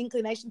that little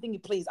inclination thing.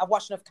 Please, I've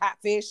watched enough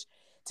catfish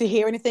to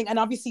hear anything. And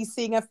obviously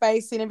seeing her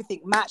face, seeing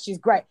everything match is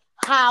great.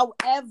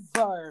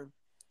 However,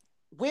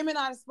 women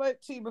I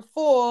spoke to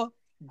before,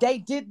 they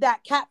did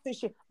that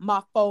catfishing.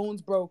 My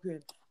phone's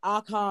broken. I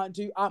can't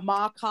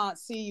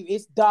see you.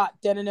 It's dark.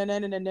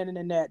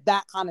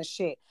 That kind of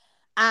shit.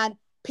 And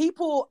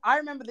people, I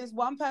remember this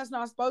one person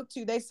I spoke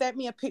to, they sent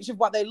me a picture of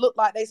what they looked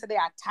like. They said they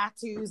had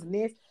tattoos and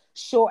this,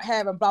 short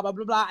hair and blah, blah,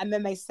 blah, blah. And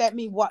then they showed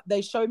me what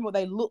they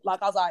looked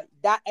like. I was like,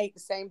 that ain't the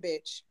same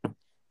bitch.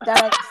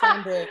 That ain't the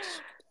same bitch.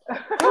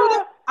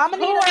 I'm going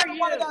to need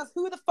one of those.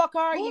 Who the fuck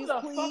are you,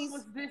 please? Who the fuck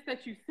was this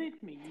that you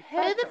sent me? Who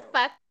the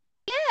fuck?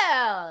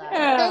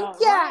 Yeah.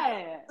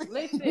 Right.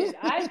 Listen,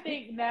 I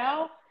think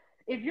now,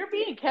 if you're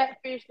being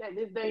catfished at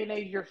this day and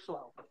age, you're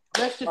slow.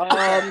 Let's just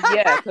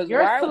because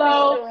you're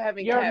slow.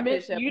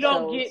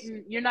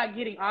 You're not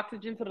getting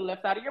oxygen to the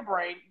left side of your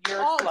brain.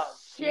 You're slow.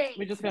 Shit.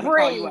 We're just gonna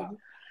call you out.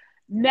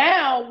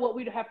 Now, what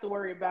we have to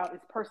worry about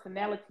is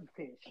personality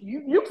fish.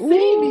 You've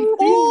seen these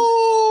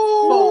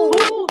people for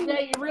who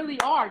they really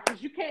are,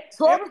 because you can't.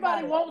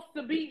 Everybody wants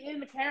to be in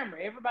the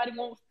camera. Everybody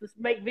wants to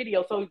make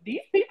videos. So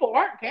these people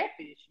aren't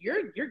catfish.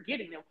 You're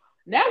getting them.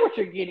 Now what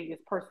you're getting is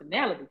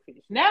personality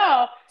fish.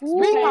 Now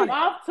you came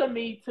off to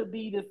me to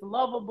be this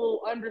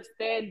lovable,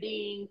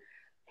 understanding,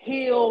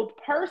 healed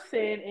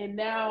person, and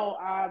now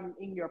I'm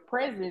in your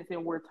presence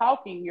and we're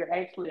talking. You're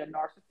actually a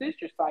narcissist.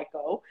 You're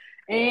psycho,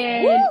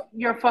 and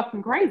you're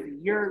fucking crazy.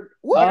 You're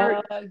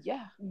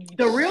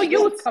the real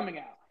you is coming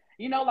out.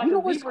 You know, like,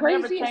 what's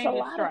crazy is a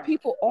lot of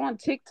people on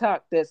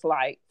TikTok that's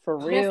like, for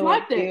real,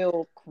 like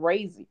feel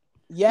crazy.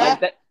 Yeah, like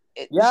that.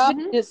 It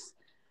just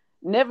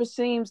never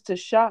seems to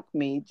shock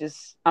me.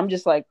 I'm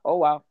just like, oh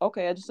wow,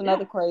 okay, just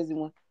another crazy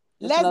one.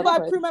 Let's buy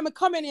Pre-Member,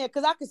 come in here,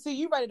 because I can see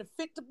you ready to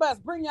fit the bus.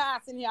 Bring your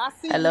ass in here. I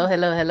see hello, you.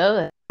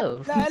 Hello.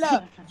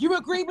 You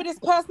agree with this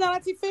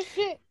personality fish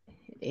shit?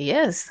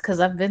 Yes,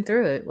 because I've been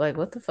through it. Like,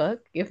 what the fuck?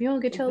 If you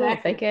don't get your little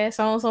fake ass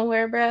on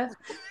somewhere, bruh.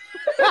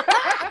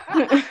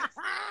 You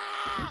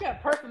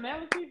got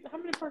personalities? How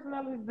many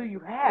personalities do you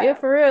have? Yeah,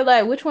 for real.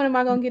 Like, which one am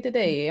I gonna get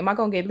today? Am I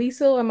gonna get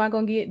Lisa or am I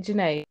gonna get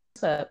Janae?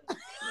 What's up?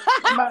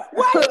 Why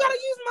you gotta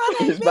use my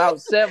name? It's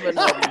about 7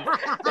 of them.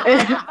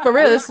 For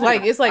real, it's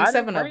like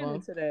 7 of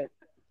them.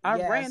 I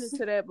ran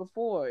into that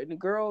before, and the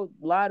girl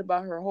lied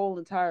about her whole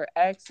entire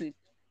accent.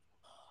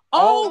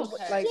 Oh,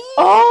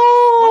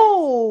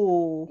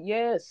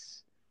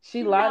 yes,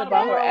 she lied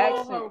about her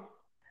accent.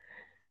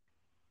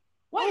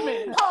 Wait a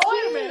minute.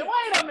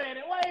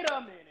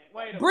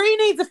 Bree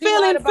needs a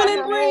fill-in,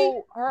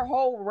 Bree. Her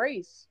whole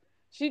race.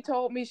 She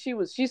told me she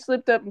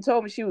slipped up and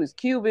told me she was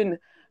Cuban,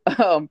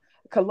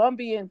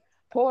 Colombian,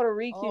 Puerto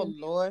Rican,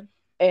 Lord,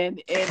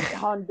 and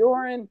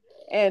Honduran,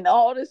 and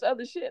all this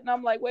other shit. And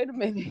I'm like, wait a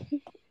minute.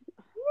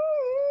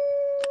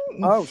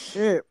 Oh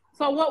shit.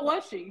 So what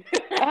was she?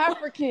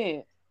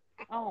 African.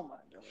 Oh my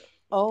God.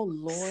 Oh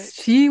Lord.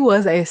 She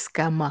was a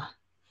scammer.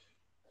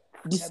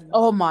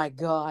 Oh my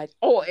God.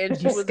 Oh, and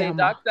she was a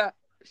doctor.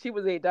 She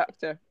was a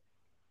doctor.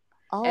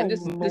 Oh, and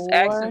this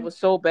accent was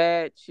so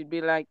bad. She'd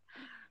be like,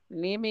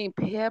 "Lemon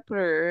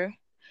pepper,"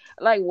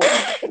 like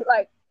what?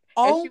 Like,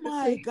 oh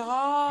my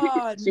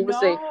God, she would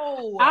say,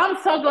 no! I'm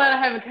so glad I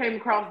haven't came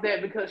across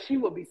that because she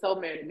would be so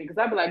mad at me. Because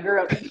I'd be like,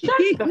 "Girl, shut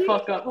the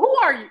fuck up. Who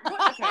are you?"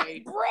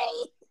 Okay,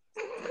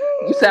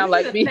 "You sound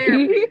like me."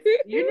 therapist.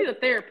 You need a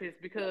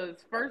therapist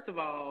because first of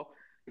all,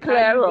 how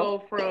you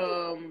go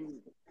from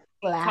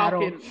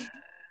talking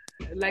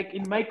like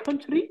in my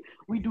country,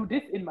 we do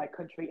this in my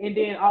country, and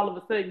then all of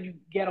a sudden you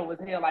ghetto as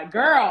hell. Like,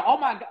 girl, oh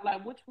my God,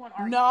 like which one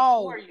are you?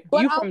 Who are you?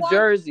 You from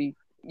Jersey.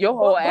 Your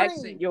whole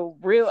accent, your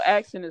real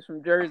accent is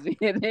from Jersey.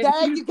 And then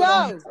there you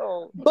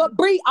go. But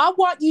Bree, I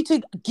want you to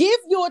give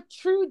your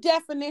true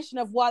definition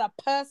of what a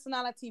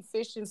personality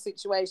fishing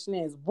situation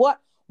is. What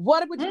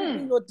would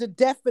be the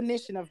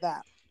definition of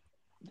that?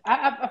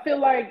 I feel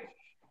like,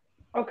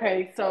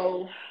 okay,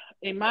 so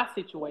in my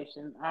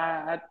situation,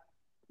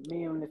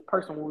 me and this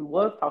person, when we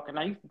was talking,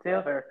 I used to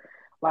tell her,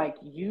 like,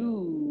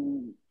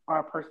 you are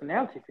a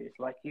personality fish.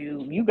 Like,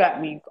 you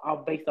got me all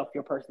based off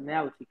your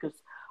personality. Because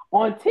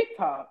on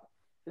TikTok,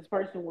 this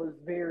person was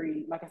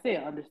very, like I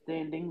said,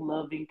 understanding,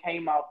 loving,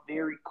 came off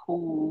very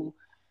cool,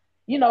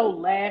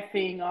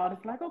 laughing, all this.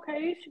 Like,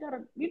 okay, she got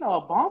a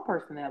bomb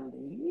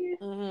personality.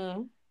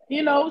 Mm-hmm.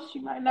 She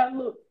might not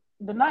look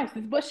the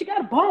nicest, but she got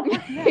a bomb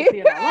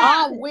personality.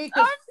 I'm weak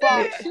as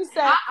fuck. She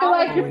said, I feel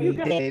like if you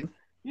did.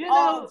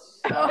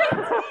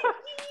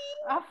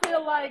 I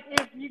feel like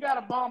if you got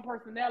a bomb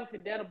personality,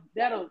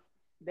 that'll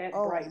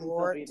brightens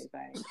up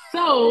anything.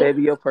 So,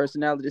 baby, your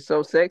personality is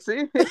so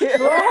sexy.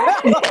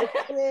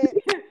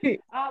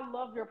 I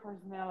love your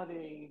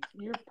personality.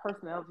 Your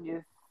personality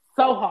is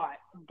so hot.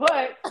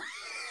 But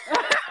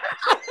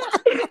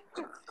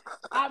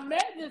I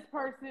met this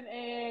person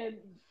and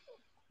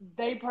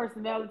their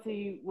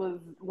personality was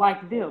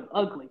like them,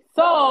 ugly.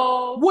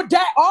 So what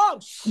that? Oh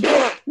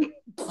shit!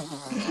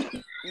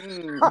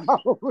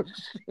 Oh,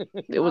 shit.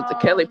 It was the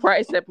Kelly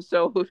Price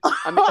episode.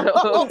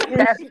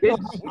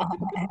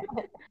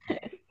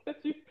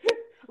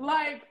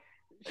 Like,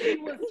 she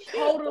was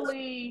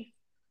totally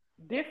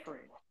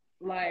different.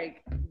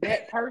 Like,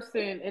 that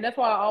person, and that's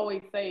why I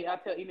always say, I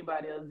tell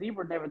anybody, a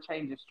zebra never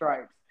changes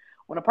stripes.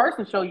 When a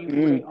person show you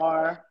who they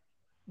are,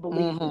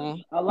 believe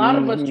me. A lot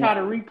of us try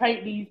to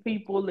repaint these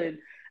people, and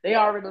they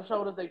already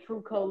showed us their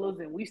true colors,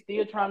 and we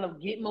still trying to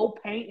get more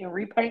paint and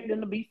repaint them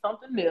to be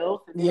something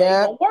else, and it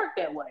ain't gonna work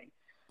that way.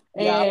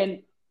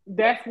 And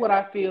that's what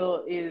I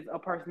feel is a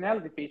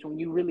personality fish, when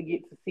you really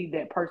get to see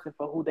that person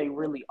for who they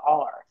really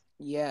are.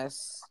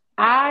 Yes.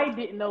 I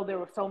didn't know there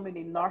were so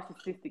many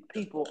narcissistic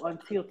people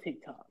until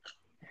TikTok.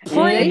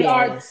 They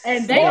are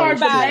the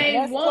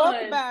main ones.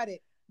 Talk about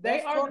it.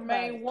 They are the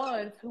main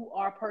ones who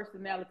are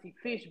personality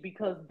fish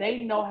because they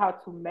know how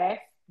to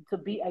mask to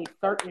be a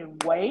certain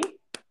way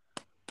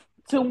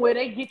to where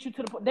they get you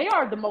to the point. They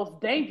are the most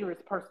dangerous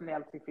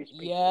personality fish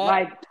people. Yeah.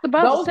 Like,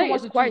 those are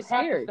ones that you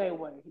have to stay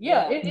away.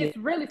 Yeah, it's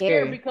really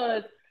scary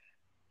because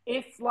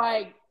it's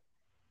like,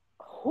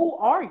 who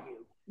are you?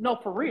 No,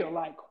 for real.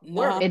 Like,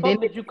 where the fuck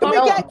did you come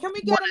from? Can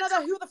we get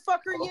another who the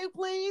fuck are you,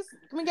 please?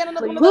 Can we get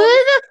another one of Who those?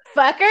 the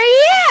fuck are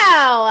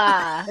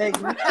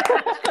you?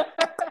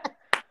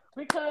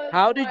 Because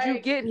how did you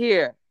get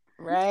here?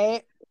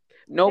 Right?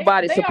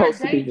 Nobody's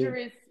supposed to be here. They are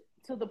dangerous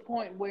to the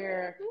point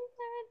where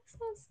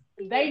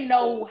they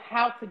know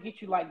how to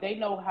get you. Like, they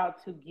know how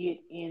to get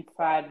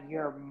inside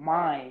your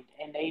mind,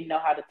 and they know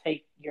how to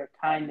take your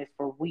kindness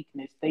for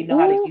weakness. They know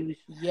how to use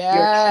your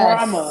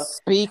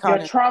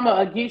trauma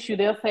against you.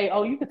 They'll say,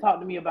 "Oh, you can talk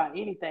to me about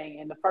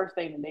anything," and the first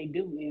thing that they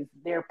do is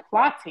they're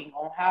plotting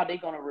on how they're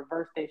gonna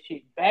reverse that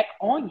shit back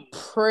on you.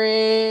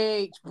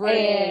 Preach.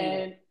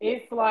 And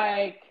it's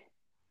like,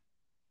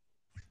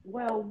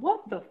 well,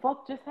 what the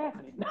fuck just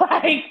happened?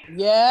 Like,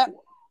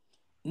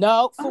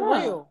 no, for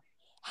real.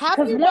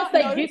 Have you not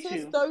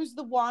noticed those are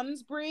the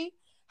ones, Brie?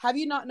 Have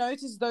you not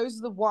noticed those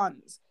are the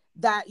ones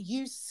that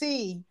you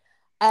see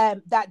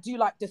that do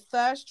like the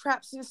thirst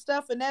traps and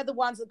stuff, and they're the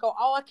ones that go,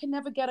 "Oh, I can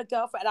never get a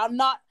girlfriend."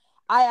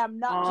 I am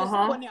not just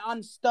putting it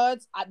on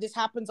studs. This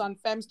happens on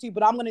femmes too,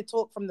 but I'm going to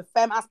talk from the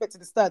femme aspect of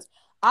the studs.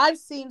 I've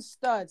seen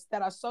studs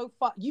that are so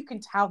you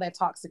can tell they're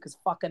toxic as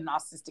fuck and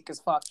narcissistic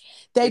as fuck.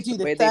 They do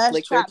the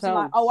thirst traps and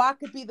like, "Oh, I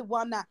could be the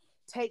one that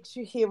takes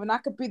you here, and I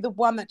could be the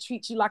one that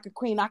treats you like a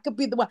queen. I could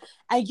be the one."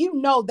 And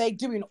they're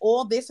doing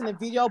all this in the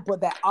video,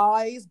 but their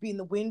eyes being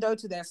the window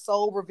to their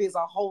soul reveals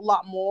a whole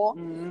lot more.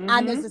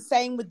 And it's the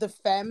same with the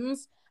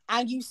femmes.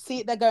 And you see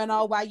it, they're going,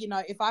 "Oh, well,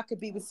 if I could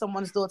be with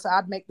someone's daughter,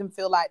 I'd make them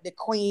feel like the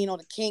queen or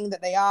the king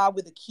that they are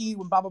with a Q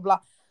and blah, blah, blah."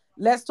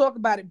 Let's talk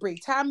about it, Brie.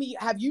 Tell me,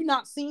 have you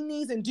not seen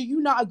these, and do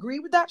you not agree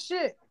with that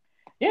shit?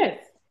 Yes,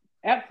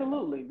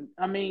 absolutely.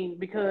 I mean,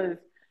 because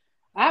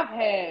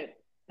I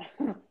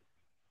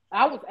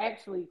was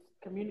actually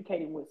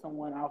communicating with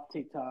someone off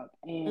TikTok,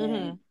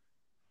 and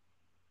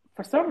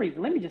for some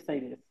reason, let me just say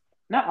this.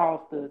 Not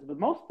all studs, but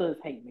most studs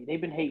hate me. They've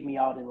been hating me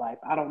all their life.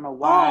 I don't know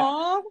why.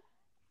 Aww.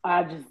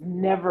 I just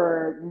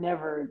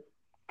never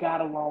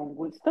got along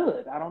with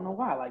studs. I don't know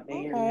why. Like,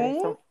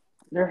 they're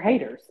They're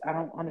haters. I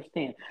don't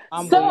understand.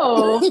 I'm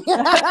So, weak.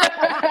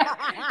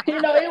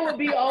 it would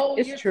be, oh,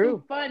 It's you're true.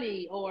 too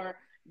funny, or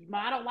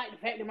I don't like the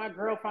fact that my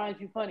girl finds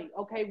you funny.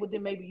 Okay, well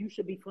then maybe you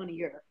should be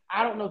funnier.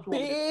 I don't know what you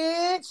want to do.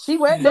 Bitch, she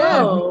went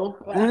there. So,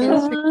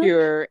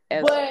 Insecure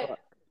as but fuck.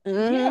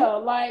 yeah,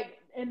 like,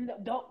 and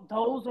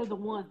those are the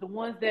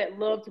ones that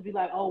love to be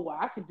like, oh, well,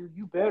 I can do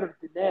you better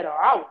than that, or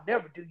I would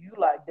never do you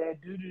like that.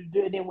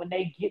 And then when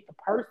they get the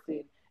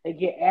person, they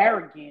get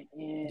arrogant,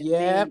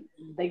 and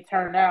they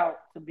turn out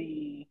to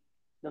be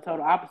the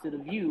total opposite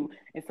of you.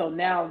 And so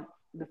now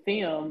the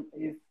film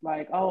is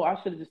like, oh, I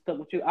should have just stuck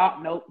with you. Oh,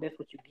 nope, that's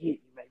what you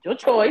get. You made your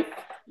choice.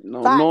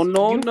 No.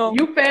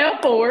 You fell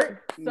for it.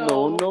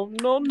 So No.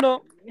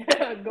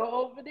 go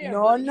over there.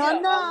 No. A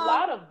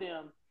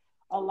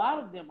lot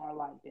of them are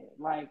like that.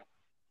 Like,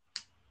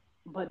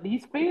 but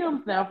these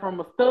films now, from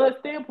a stud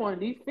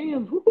standpoint, these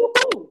films,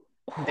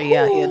 They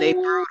out here, they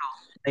brutal.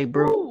 They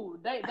brutal.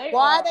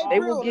 Why are they They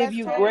brutal? will give Let's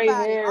you talk gray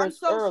about it. On hairs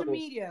social early.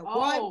 media.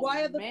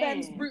 Why are the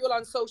femmes brutal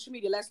on social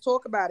media? Let's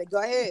talk about it.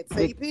 Go ahead.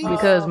 Say your piece.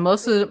 Because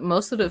most of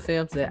the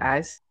films that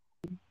I see,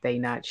 they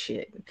not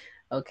shit.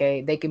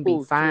 Okay, they can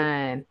be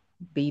fine.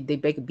 They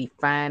can be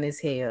fine as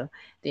hell.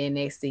 Then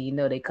next thing you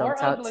know, they come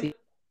talk to you.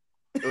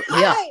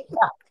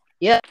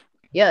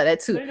 Yeah, that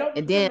too.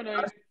 And then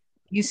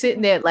you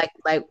sitting there like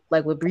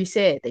what Bree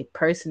said, they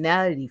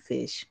personality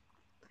fish.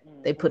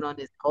 They put on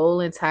this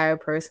whole entire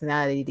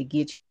personality to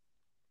get you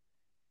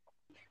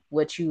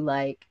what you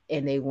like,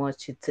 and they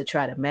want you to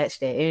try to match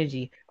that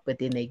energy. But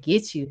then they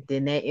get you,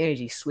 then that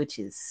energy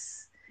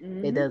switches.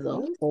 It does a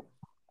whole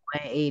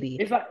 180.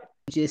 It's like,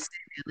 you just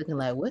sitting there looking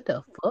like, what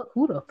the fuck?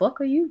 Who the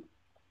fuck are you?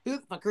 Who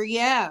the fuck are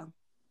you?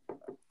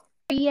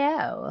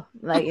 Yeah,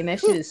 like, and that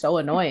shit is so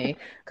annoying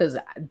because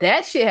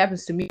that shit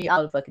happens to me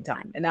all the fucking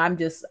time, and I'm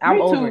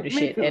over the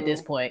shit at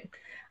this point.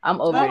 I'm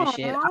over the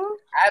shit.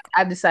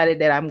 I've decided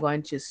that I'm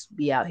going to just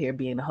be out here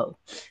being a hoe.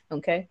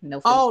 Okay,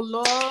 no. Oh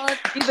Lord,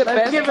 be the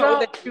best hoe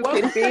that you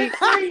can be.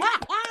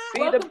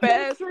 Be the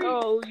best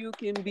hoe you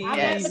can be.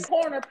 I'm in the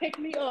corner. Pick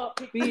me up.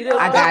 I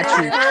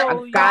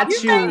got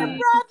you. You made a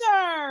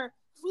brother.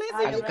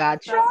 I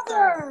got you.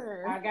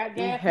 Brother. I got We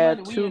gas had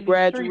money. 2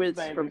 graduates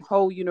from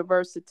Ho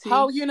University.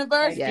 Ho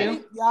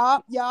University. Yeah.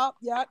 Yup.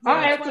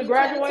 I actually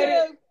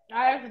graduated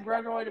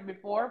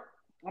before.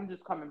 I'm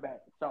just coming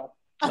back. So.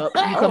 You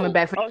coming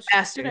back for the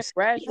masters?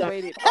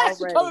 Graduated already.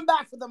 She's coming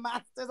back for the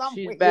masters.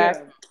 She's back.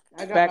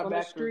 I got back my on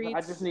masters. the streets.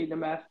 I just need the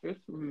masters.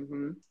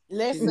 Mm-hmm.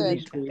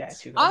 Listen,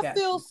 I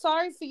feel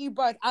sorry for you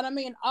both, and I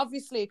mean,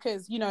 obviously,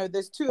 because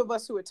there's 2 of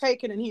us who are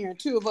taken in here and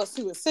 2 of us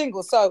who are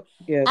single. So,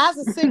 as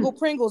a single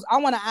Pringles, I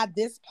want to add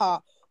this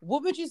part.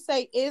 What would you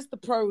say is the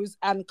pros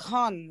and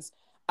cons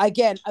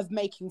again of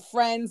making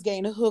friends,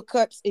 getting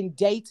hookups in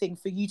dating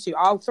for you two?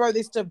 I'll throw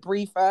this to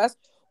Bree first.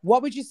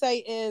 What would you say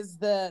is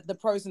the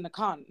pros and the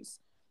cons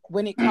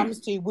when it comes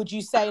to? Would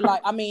you say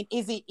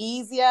is it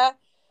easier?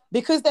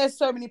 Because there's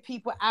so many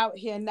people out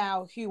here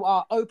now who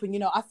are open,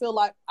 I feel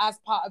like as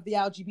part of the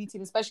LGBT,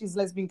 and especially the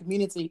lesbian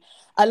community,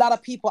 a lot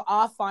of people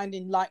are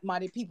finding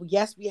like-minded people.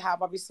 Yes, we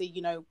have obviously,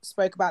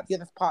 spoke about the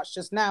other parts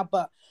just now,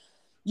 but,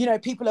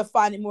 people are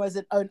finding more as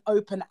an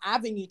open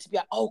avenue to be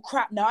like, oh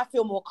crap, now I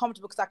feel more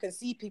comfortable because I can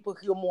see people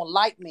who are more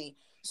like me.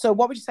 So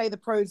what would you say the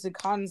pros and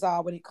cons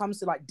are when it comes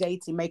to like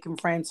dating, making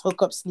friends,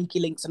 hookups, sneaky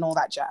links and all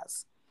that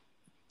jazz?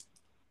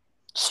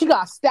 She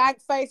got stank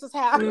face as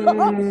hell.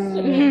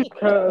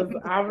 Because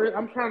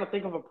I'm trying to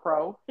think of a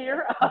pro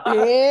here.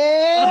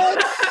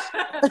 Bitch.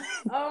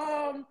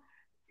 Oh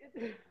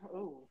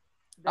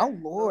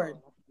Lord.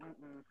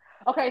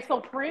 Okay,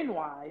 so friend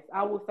wise,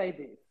 I will say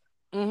this.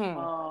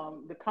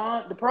 Mm-hmm.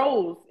 The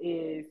pros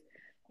is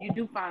you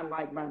do find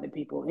like-minded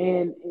people,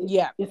 and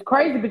it's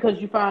crazy because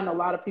you find a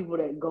lot of people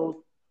that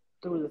go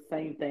through the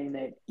same thing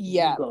that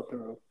you go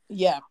through.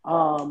 Yeah.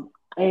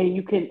 And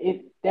you can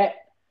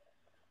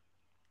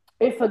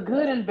it's a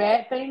good and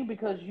bad thing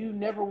because you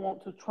never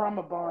want to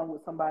trauma bond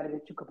with somebody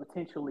that you could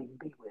potentially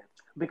be with.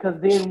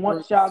 Because then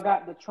once y'all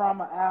got the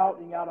trauma out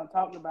and y'all done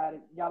talked about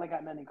it, y'all ain't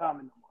got nothing in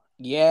common no more.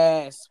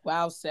 Yes,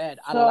 well said.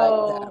 I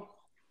like that.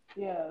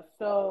 Yeah,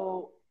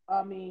 so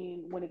I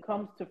mean, when it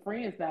comes to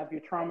friends now, if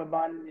you're trauma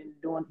bonding and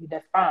doing,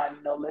 that's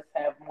fine. Let's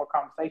have more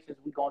conversations.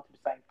 We going through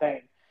the same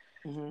thing.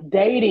 Mm-hmm.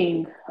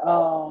 Dating,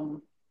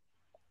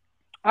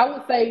 I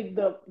would say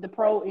the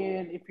pro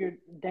in if you're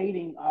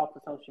dating off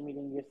of social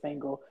media and you're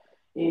single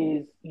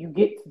is you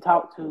get to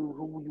talk to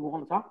who you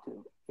want to talk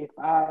to. If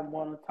I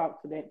want to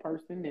talk to that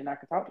person, then I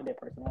can talk to that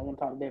person. If I want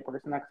to talk to that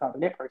person, I can talk to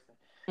that person.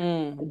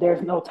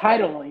 There's no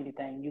title or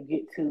anything. You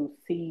get to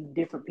see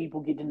different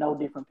people, get to know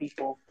different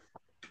people.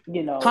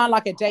 Kind of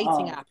like a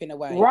dating app in a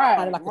way, right?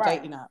 Kind of like a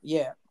dating app,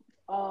 yeah.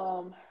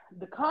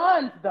 The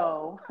cons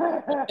though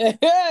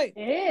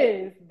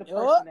is the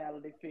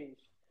personality fish.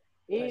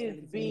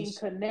 Is being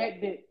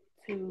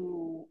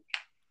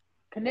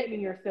connecting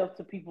yourself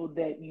to people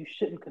that you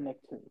shouldn't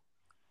connect to.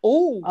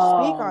 Oh,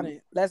 speak on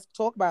it. Let's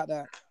talk about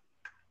that.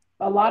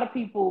 A lot of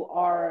people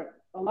are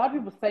a lot of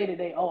people say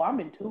today, "Oh, I'm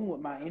in tune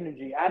with my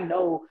energy. I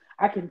know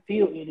I can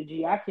feel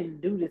energy. I can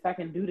do this. I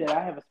can do that.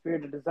 I have a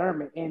spirit of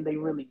discernment," and they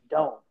really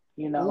don't.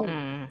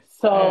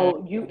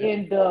 So you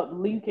end up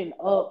linking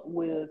up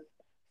with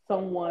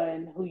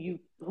someone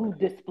who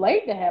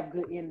displayed to have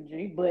good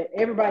energy, but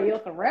everybody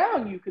else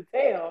around you could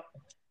tell,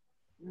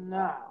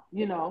 nah.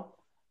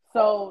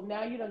 So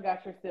now you done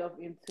got yourself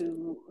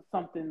into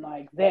something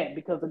like that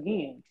because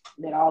again,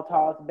 that all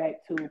ties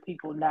back to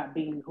people not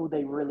being who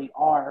they really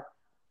are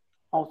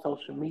on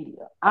social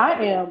media.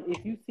 I am,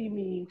 if you see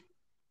me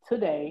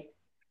today,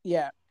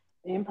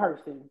 in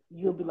person,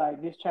 you'll be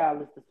like, this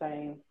child is the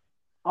same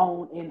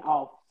on and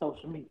off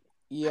social media.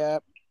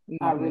 Yep.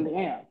 I really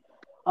am.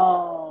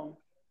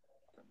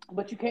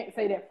 But you can't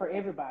say that for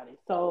everybody.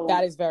 So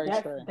that is very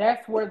true.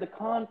 That's where the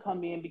con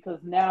come in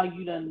because now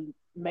you done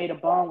made a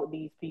bond with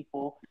these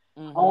people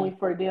only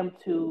for them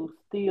to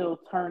still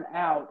turn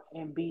out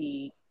and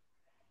be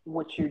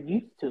what you're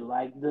used to,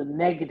 like the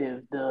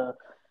negative, the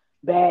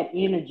bad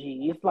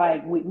energy. It's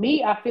like with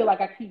me, I feel like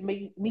I keep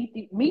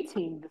meeting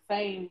the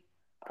same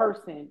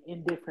person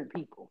in different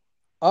people.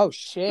 Oh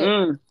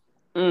shit.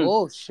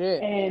 Oh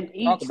shit. And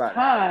each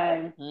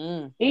time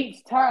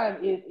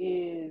it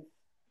is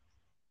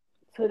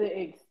to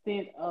the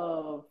extent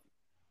of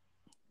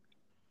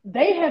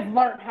they have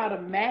learned how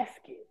to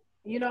mask it.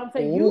 You know what I'm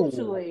saying? Ooh.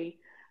 Usually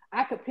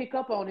I could pick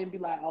up on it and be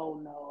like, oh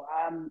no,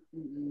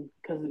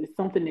 because it's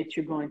something that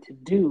you're going to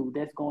do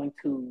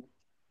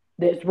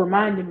that's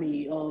reminding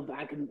me of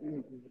I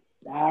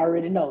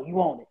already know you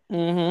want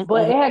it.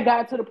 But it had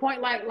got to the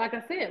point like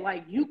I said,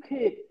 like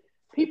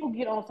people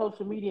get on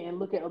social media and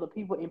look at other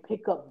people and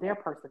pick up their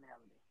personality.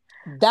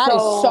 That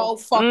is so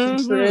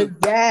fucking true.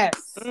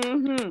 Yes.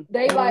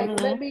 They like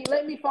let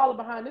me follow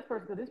behind this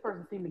person because this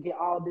person seemed to get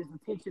all this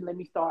attention. Let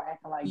me start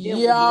acting like them.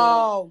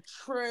 Yo,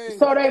 true.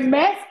 So they're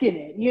masking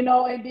it, and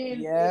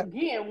then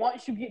again,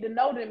 once you get to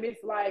know them,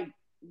 it's like,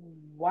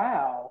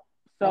 wow.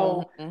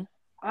 So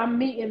I'm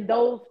meeting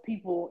those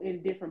people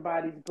in different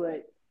bodies,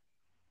 but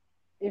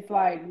it's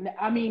like,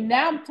 I mean,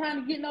 now I'm trying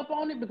to get up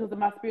on it because of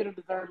my spirit of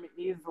discernment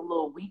is a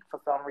little weak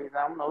for some reason.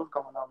 I don't know what's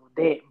going on with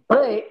that,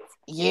 but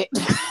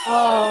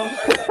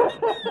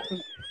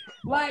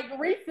like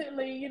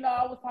recently,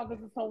 I was talking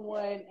to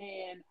someone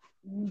and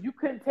you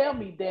couldn't tell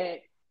me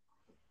that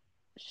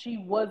she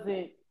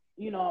wasn't,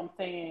 what I'm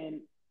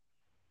saying,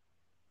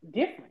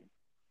 different.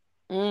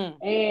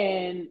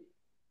 And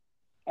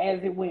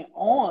as it went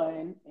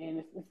on,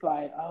 and it's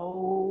like,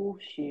 oh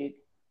shit,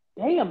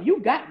 damn,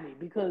 you got me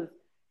because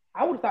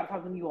I would have stopped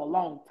talking to you a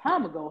long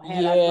time ago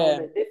had I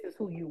known that this is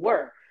who you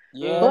were.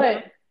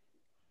 But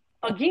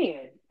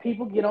again,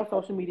 people get on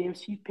social media and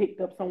she picked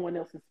up someone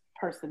else's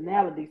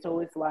personality. So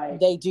it's like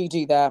they do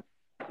that.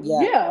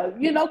 Yeah,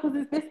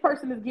 because this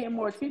person is getting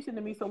more attention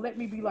to me, so let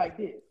me be like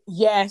this.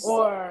 Yes.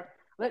 Or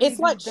it's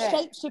like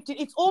shape shifting.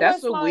 It's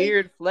almost that's a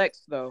weird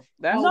flex though.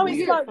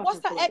 It's like what's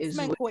that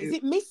X-Men called? Is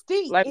it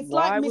Mystique? Like, it's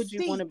why like would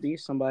you want to be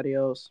somebody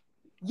else?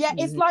 Yeah,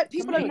 it's like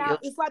people are now.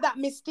 It's like that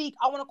Mystique.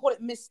 I want to call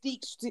it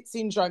Mystique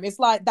syndrome. It's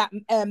like that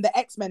the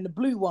X-Men, the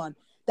blue one,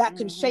 that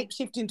can shape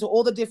shift into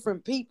all the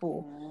different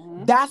people.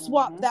 That's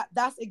what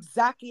that's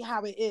exactly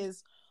how it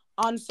is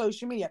on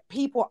social media.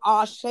 People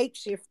are shape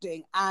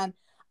shifting, and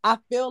I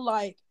feel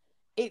like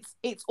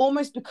it's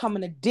almost become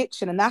an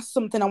addiction. And that's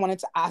something I wanted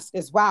to ask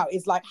as well.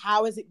 Is like,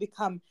 how has it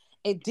become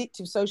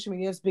addictive? Social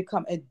media has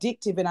become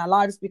addictive in our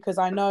lives because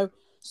I know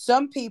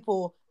some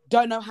people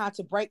don't know how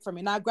to break from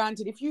it. Now,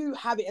 granted, if you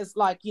have it as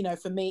like,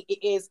 for me,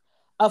 it is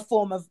a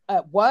form of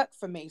work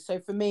for me. So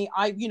for me,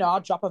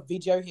 I'll drop a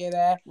video here,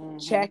 there,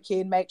 check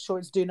in, make sure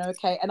it's doing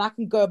okay. And I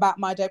can go about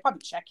my day,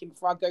 probably check in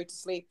before I go to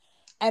sleep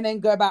and then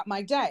go about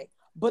my day.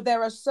 But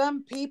there are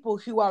some people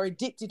who are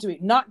addicted to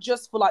it, not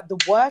just for like the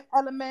work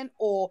element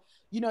or,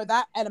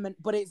 that element,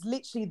 but it's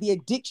literally the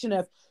addiction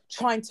of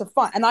trying to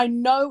find. And I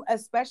know,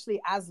 especially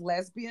as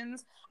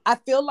lesbians, I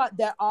feel like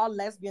there are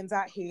lesbians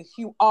out here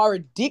who are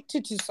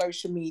addicted to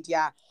social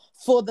media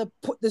for the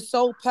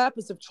sole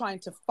purpose of trying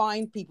to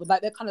find people.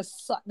 Like they're kind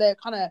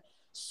of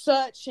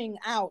searching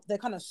out, they're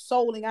kind of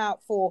souling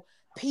out for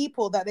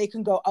people that they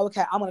can go,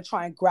 okay, I'm going to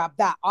try and grab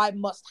that. I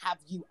must have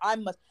you.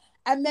 And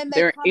then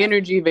they're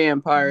energy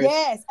vampires.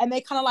 Yes. And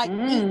they kind of like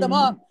eat them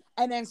up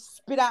and then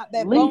spit out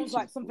their bones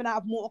like something out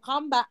of Mortal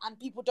Kombat. And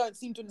people don't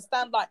seem to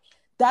understand, like,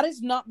 that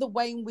is not the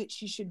way in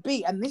which you should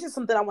be. And this is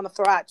something I want to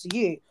throw out to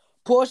you,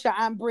 Portia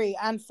and Brie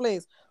and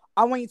Fliz.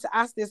 I want you to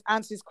answer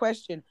this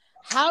question.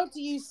 How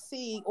do you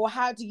see, or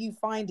how do you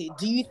find it?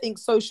 Do you think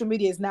social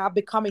media is now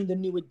becoming the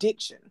new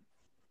addiction?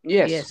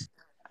 Yes.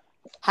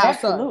 How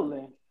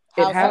absolutely.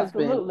 So? It has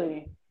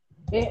absolutely.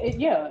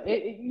 Been.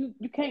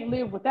 You can't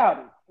live without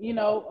it.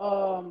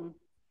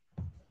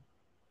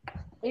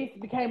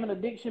 It became an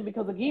addiction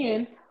because,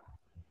 again,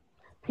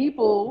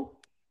 people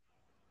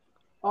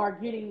are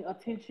getting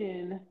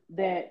attention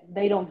that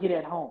they don't get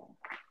at home.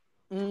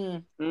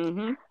 You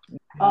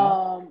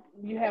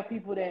have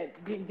people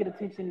that didn't get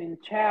attention in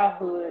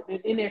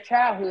their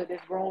childhood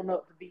that's grown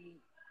up to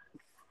be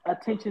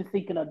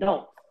attention-seeking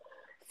adults.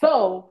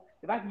 So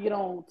if I can get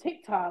on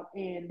TikTok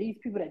and these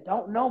people that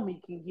don't know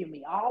me can give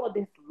me all of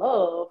this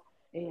love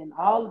and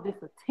all of this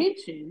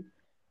attention,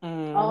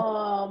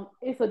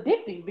 it's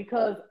addicting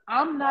because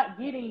I'm not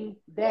getting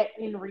that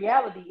in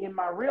reality in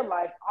my real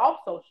life off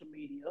social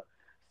media.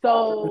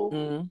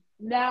 So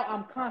now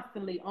I'm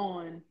constantly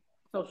on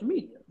social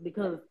media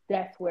because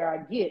that's where I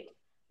get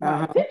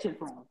my attention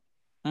from.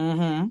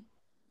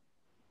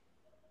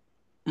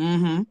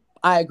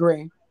 I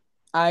agree.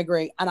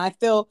 And I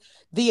feel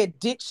the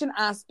addiction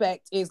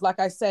aspect is, like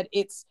I said,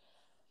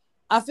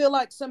 I feel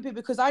like some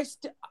people, because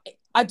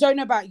I don't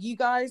know about you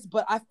guys,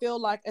 but I feel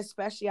like,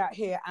 especially out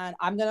here, and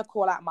I'm going to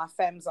call out my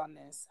femmes on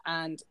this,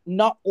 and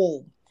not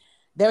all.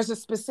 There's a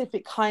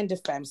specific kind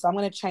of femme, so I'm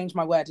going to change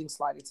my wording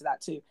slightly to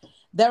that too.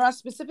 There are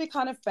specific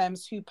kind of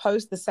femmes who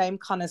post the same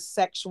kind of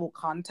sexual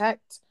content,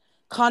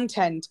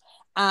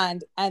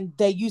 and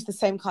they use the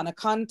same kind of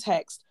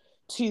context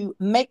to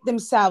make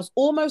themselves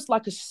almost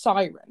like a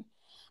siren,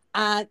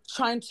 and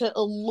trying to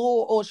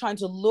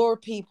lure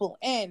people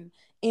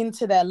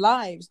into their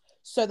lives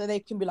so that they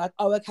can be like,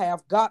 oh, okay,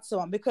 I've got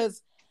someone.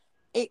 Because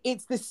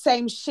it's the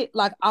same shit.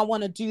 Like, I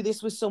want to do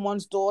this with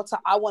someone's daughter.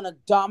 I want to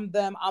dom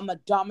them. I'm a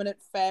dominant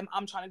femme.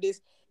 I'm trying to do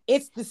this.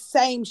 It's the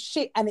same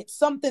shit. And it's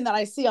something that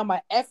I see on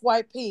my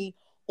FYP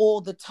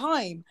all the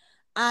time.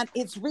 And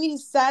it's really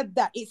sad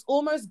that it's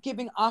almost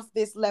giving off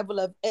this level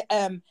of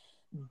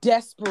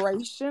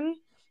desperation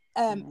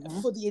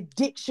for the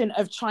addiction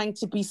of trying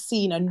to be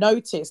seen and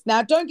noticed.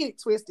 Now, don't get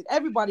it twisted.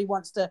 Everybody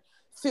wants to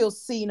feel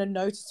seen and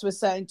noticed to a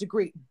certain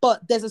degree,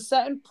 but there's a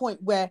certain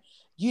point where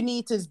you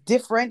need to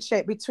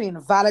differentiate between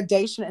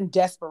validation and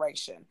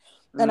desperation.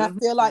 And I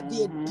feel like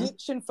the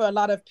addiction for a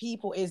lot of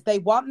people is they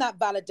want that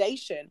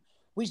validation,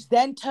 which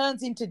then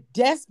turns into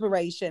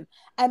desperation,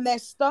 and they're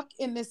stuck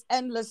in this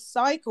endless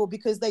cycle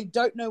because they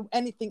don't know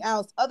anything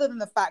else other than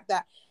the fact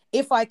that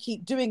if I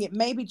keep doing it,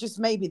 maybe, just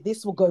maybe,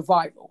 this will go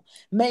viral.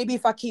 Maybe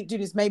if I keep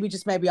doing this, maybe,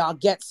 just maybe, I'll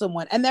get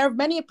someone. And there are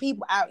many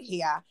people out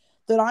here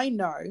that I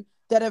know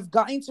that have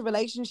got into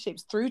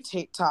relationships through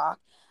TikTok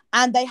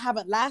and they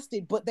haven't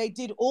lasted, but they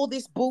did all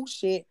this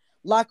bullshit,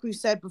 like we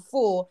said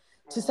before,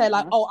 to say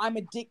like, oh, I'm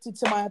addicted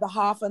to my other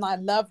half and I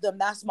love them,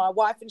 that's my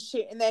wife and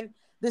shit. And then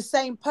the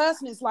same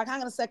person is like,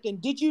 hang on a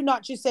second, did you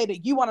not just say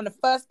that you went on a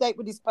first date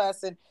with this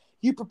person,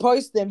 you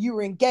proposed to them, you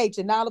were engaged,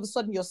 and now all of a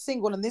sudden you're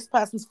single and this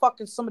person's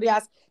fucking somebody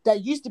else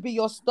that used to be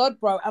your stud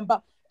bro? And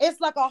but it's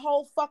like a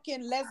whole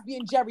fucking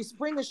lesbian Jerry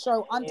Springer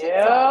show on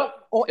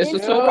TikTok or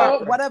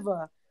Instagram,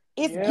 whatever.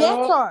 It's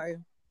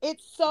ghetto.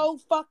 It's so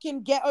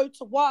fucking ghetto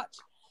to watch.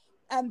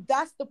 And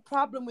that's the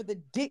problem with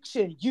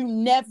addiction. You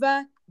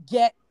never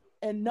get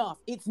enough.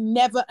 It's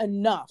never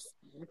enough.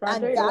 And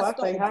that's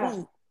the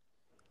point.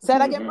 Say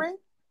that again, Brie?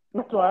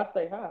 That's why I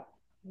stay high.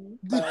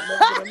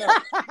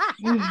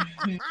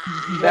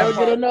 Never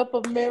get enough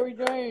of Mary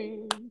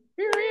Jane.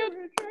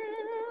 Mary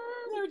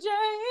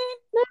Jane.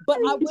 But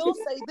I will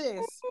say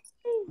this,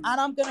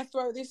 and I'm gonna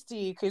throw this to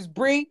you because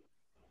Brie,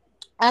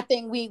 I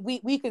think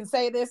we can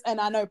say this, and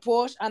I know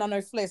Porsche and I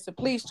know Fliss, so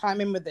please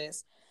chime in with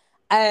this.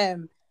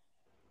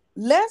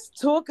 Let's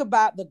talk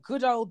about the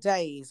good old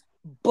days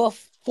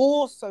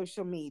before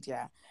social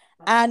media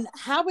and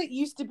how it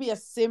used to be a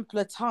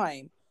simpler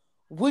time.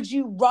 Would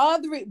you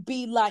rather it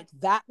be like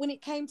that when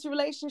it came to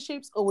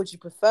relationships, or would you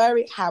prefer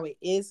it how it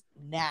is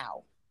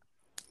now?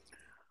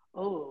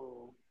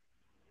 Oh.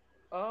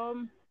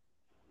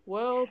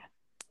 Well,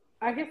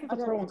 I guess it's a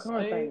pro and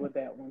con thing with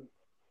that one.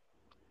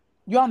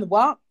 You're on the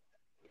what?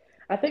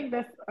 I think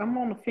I'm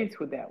on the fence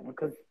with that one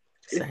because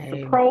it's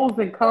the pros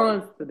and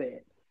cons to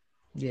that.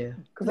 Yeah.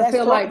 Because I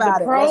feel like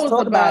the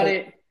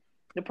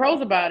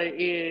pros about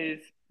it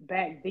is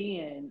back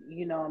then,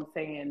 you know what I'm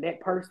saying,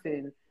 that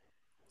person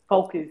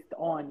focused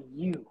on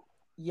you.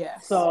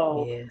 Yes.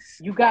 So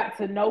you got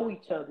to know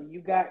each other. You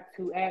got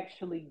to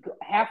actually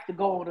have to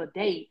go on a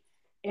date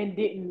and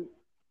didn't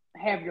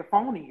have your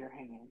phone in your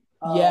hand.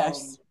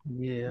 Yes.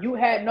 You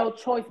had no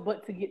choice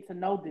but to get to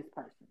know this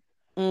person.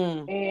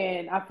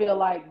 And I feel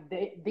like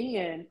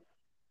then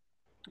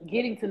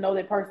getting to know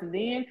that person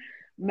then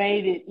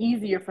made it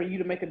easier for you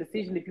to make a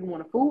decision if you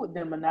want to fool with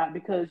them or not,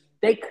 because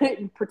they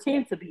couldn't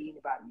pretend to be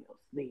anybody else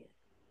then.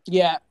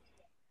 Yeah.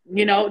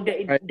 You know,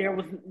 there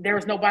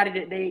was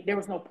nobody there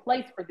was no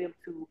place for them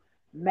to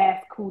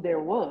mask who there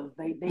was.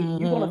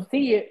 You're gonna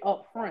see it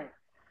up front.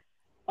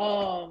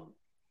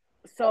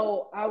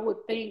 So I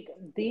would think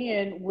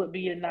then would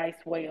be a nice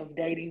way of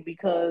dating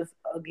because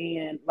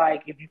again,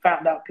 like if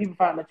people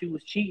found out you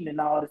was cheating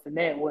and all this and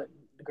that, what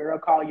the girl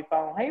call your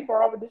phone, hey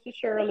Barbara, this is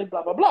Shirley,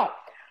 blah blah blah.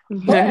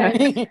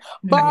 But,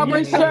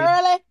 Barbara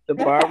Shirley. The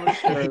Barbara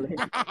Shirley.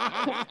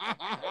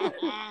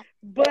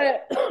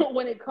 But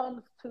when it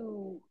comes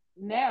to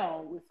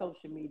now with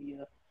social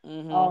media,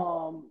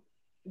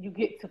 you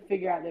get to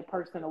figure out that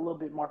person a little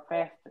bit more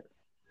faster.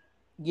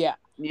 Yeah.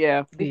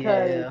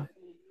 Because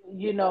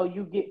you know,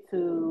 you get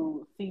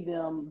to see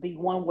them be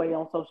one way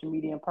on social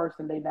media in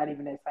person, they're not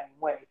even that same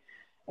way.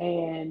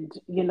 And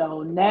you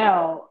know,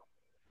 now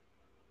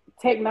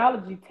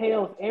technology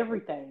tells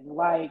everything.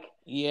 Like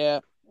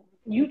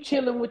you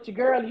chilling with your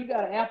girl, you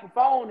got an Apple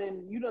phone,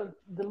 and you done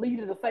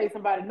deleted to say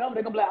somebody's number.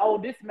 They're gonna be like, "Oh,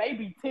 this may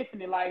be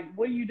Tiffany. Like,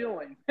 what are you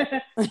doing?"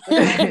 But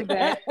they don't do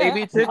that.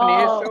 Maybe Tiffany.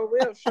 It sure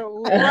will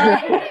show.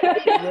 Right?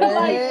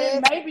 Like,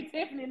 it may be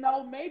Tiffany.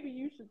 No, maybe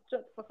you should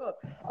shut the fuck up.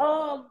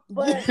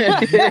 But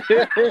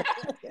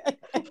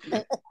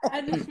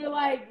I just feel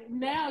like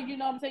now, you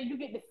know what I'm saying, you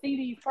get to see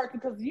these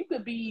persons, because you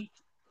could be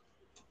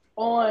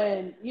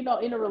on, you know,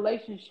 in a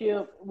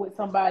relationship with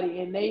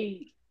somebody and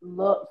they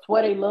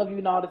swear they love you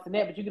and all this and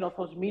that, but you get on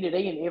social media,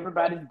 they in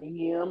everybody's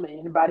DM and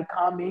everybody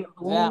comment,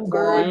 "Ooh,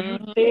 girl, you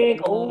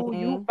thick, ooh,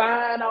 you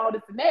fine," all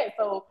this and that.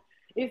 So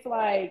it's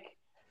like,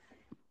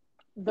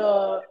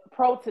 the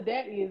pro to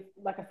that is,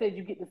 like I said,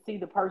 you get to see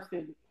the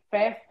person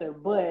faster,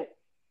 but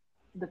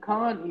the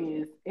con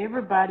is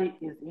everybody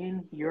is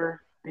in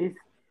your business.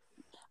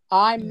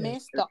 I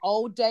miss the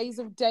old days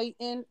of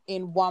dating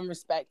in one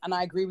respect, and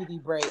I agree with you,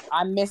 Bray.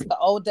 I miss the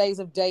old days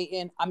of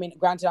dating. I mean,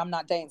 granted, I'm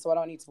not dating, so I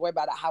don't need to worry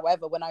about it.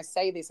 However, when I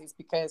say this, it's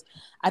because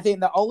I think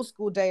the old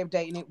school day of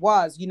dating, it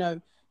was, you know,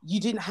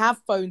 you didn't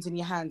have phones in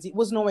your hands. It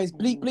wasn't always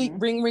bleep,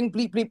 bleep, ring, ring,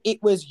 bleep, bleep.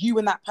 It was you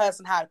and that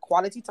person had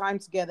quality time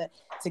together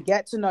to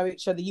get to know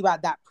each other. You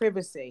had that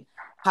privacy.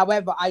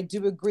 However, I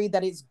do agree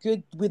that it's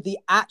good with the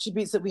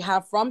attributes that we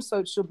have from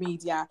social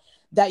media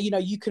that, you know,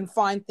 you can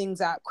find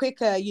things out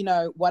quicker, you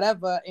know,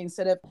 whatever,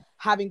 instead of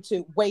having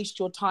to waste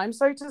your time,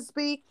 so to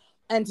speak,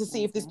 and to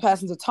see if this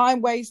person's a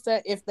time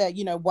waster, if they're,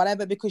 you know,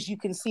 whatever, because you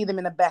can see them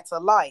in a better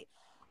light.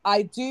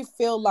 I do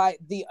feel like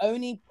the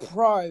only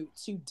pro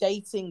to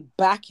dating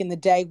back in the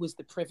day was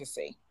the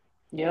privacy.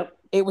 Yep.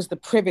 It was the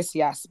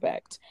privacy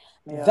aspect.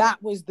 Yeah.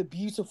 That was the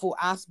beautiful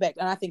aspect.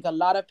 And I think a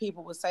lot of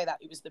people will say that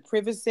it was the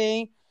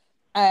privacy.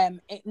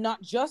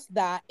 Not just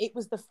that, it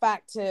was the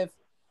fact of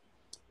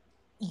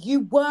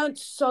you weren't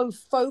so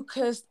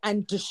focused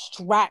and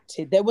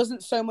distracted. There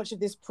wasn't so much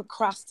of this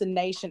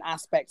procrastination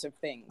aspect of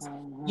things.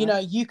 You know,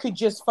 you could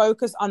just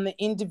focus on the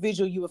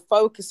individual you were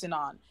focusing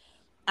on.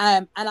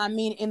 And I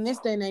mean, in this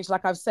day and age,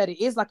 like I've said,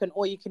 it is like an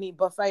all-you-can-eat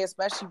buffet,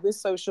 especially with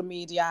social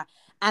media.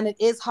 And it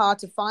is hard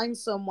to find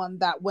someone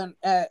that when,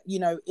 you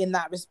know, in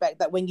that respect,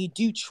 that when you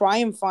do try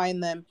and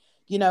find them,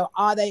 you know,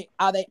 are they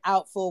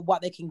out for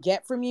what they can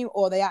get from you,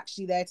 or are they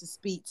actually there to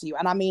speak to you?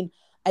 And I mean,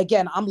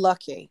 again, I'm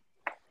lucky.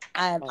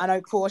 And I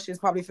know Portia is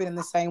probably feeling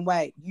the same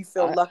way. You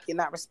feel lucky in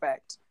that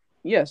respect.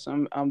 Yes,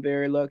 I'm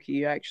very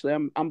lucky.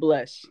 Actually, I'm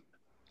blessed.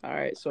 All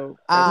right, so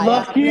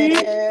lucky.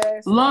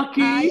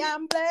 I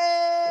am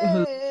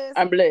blessed.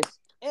 I'm blessed.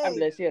 Hey. I'm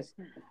blessed. Yes.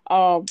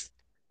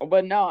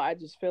 But no, I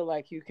just feel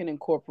like you can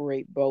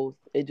incorporate both.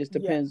 It just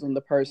depends on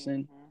the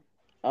person.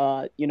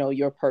 You know,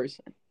 your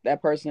person.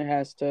 That person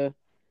has to,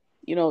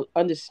 you know,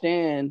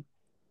 understand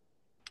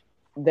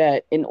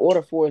that in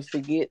order for us to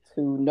get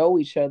to know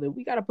each other,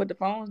 we got to put the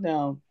phones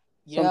down.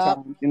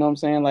 Sometimes, you know what I'm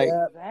saying? Like,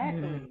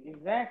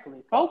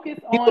 exactly. Focus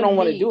on people don't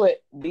want to do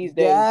it these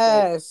days.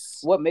 Yes.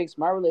 What makes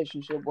my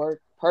relationship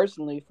work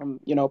personally, from,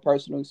 you know,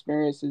 personal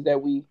experiences,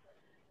 that we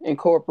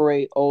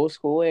incorporate old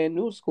school and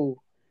new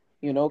school,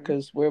 you know,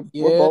 because we're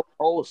both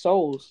old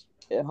souls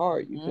at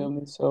heart. You feel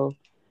me? So,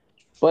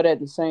 but at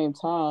the same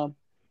time,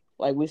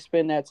 like, we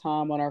spend that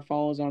time on our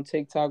phones, on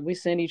TikTok. We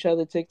send each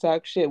other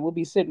TikTok shit. We'll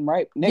be sitting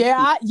right next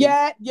to each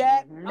other.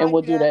 And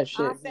we'll do that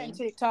shit. I send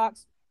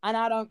TikToks and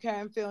I don't care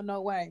and feel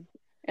no way.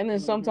 And then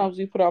sometimes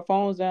we put our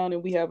phones down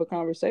and we have a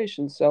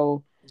conversation.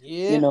 So,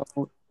 you know,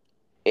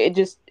 it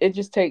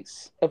just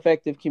takes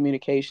effective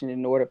communication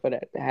in order for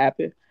that to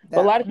happen. But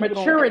a lot of people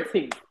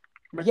maturity.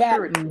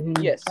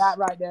 Yes. That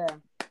right there.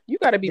 You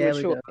got to be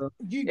mature.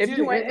 If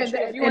you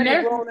ain't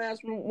a grown ass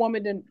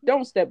woman, then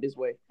don't step this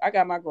way. I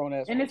got my grown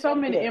ass. And there's so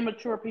many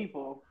immature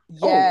people.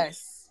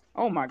 Yes.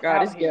 Oh my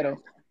God, it's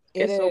ghetto.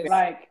 It's so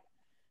like,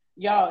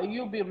 y'all,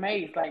 you'll be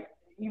amazed. Like,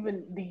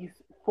 even these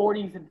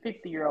 40s and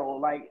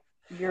 50-year-old, like,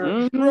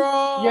 you're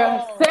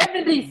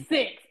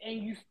 76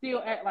 and you still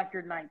act like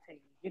you're 19.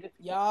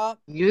 Y'all.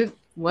 I've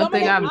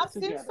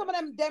seen some of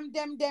them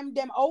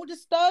older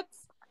studs.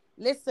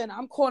 Listen,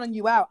 I'm calling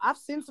you out. I've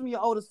seen some of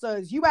your older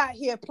studs. You out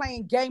here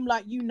playing game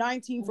like you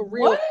 19 for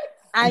real. What?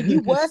 And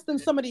you worse than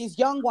some of these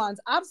young ones.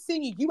 I've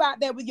seen you. You out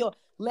there with your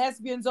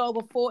lesbians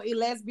over 40,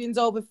 lesbians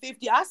over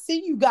 50. I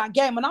see you got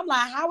game. And I'm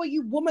like, how are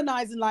you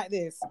womanizing like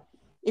this?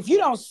 If you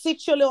don't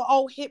sit your little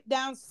old hip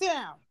down, sit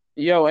down.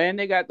 Yo, and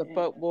they got the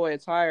fuck boy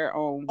attire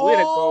on with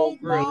a gold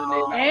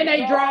grill. And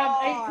they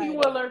drive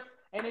 18-wheelers.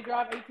 And they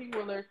drive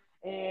 18-wheelers.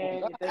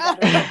 And if they got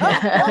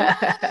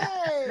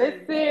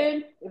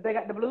listen, if they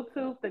got the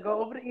Bluetooth, they go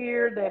over the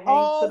ear, they hang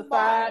to the side. Oh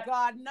my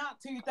God,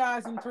 not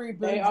 2003 Bluetooth.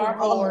 They are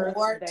whores.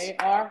 They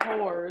are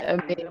whores.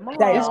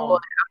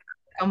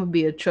 I'm gonna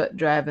be a truck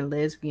driving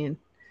lesbian.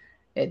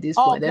 At this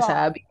point, that's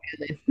how I be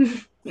feeling.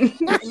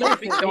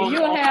 Listen,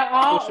 you will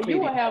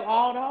have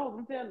all those.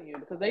 I'm telling you,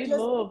 because they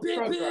love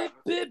truck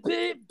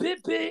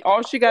drivers.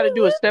 All she got to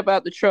do is step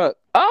out the truck.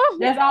 Oh,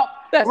 that's all.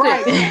 That's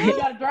right. it. You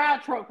got to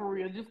drive truck for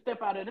real. Just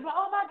step out of it. Like,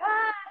 oh my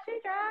God, she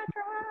drive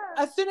truck.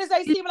 As soon as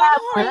they see me, like,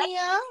 oh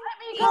yeah, let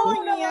me go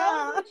on the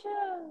road with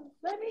you.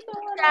 Let me go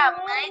on the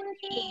road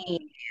with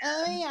you.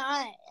 Oh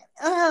yeah.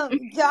 Oh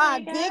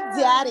God, Big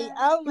Daddy.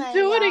 Oh my God.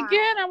 Do it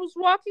again. I was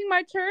walking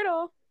my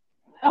turtle.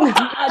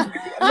 Listen.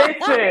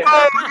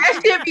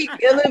 That shit be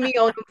killing me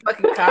on the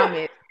fucking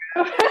comments.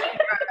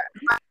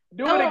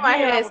 Do it again.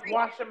 I was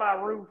washing my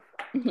roof.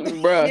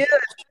 Bruh. Yeah,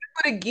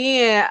 do it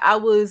again. I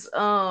was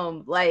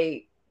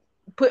like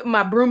putting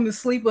my broom to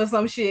sleep or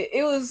some shit.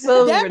 It was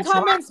so Them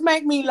comments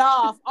make me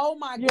laugh. Oh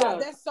my God,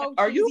 that's so cheesy.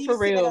 Are you for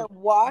real?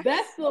 What?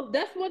 That's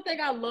one thing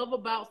I love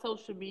about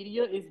social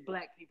media is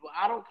black people.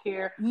 I don't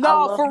care.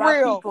 No, for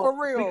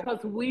real,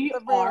 because we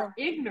are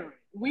ignorant.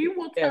 We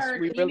will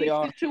turn any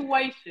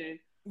situation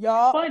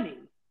funny.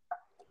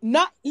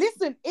 Not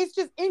listen. It's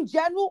just in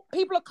general,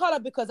 people of color.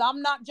 Because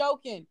I'm not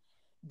joking.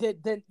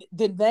 The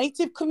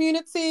Native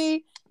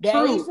community, the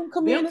Asian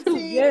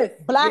community,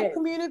 Black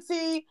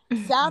community,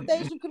 South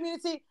Asian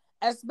community,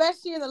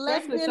 especially in the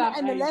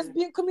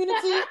lesbian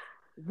community,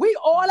 we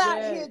all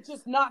out here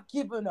just not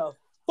giving a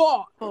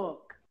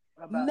fuck.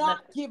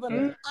 Not giving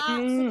an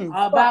absolute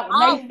about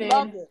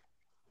Nathan.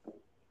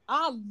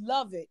 I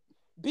love it.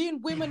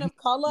 Being women of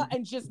color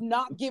and just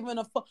not giving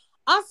a fuck.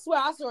 I swear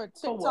I saw a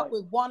TikTok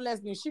with one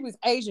lesbian. She was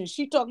Asian.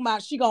 She talking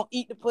about she gonna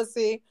eat the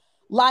pussy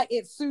like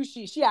it's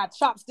sushi. She had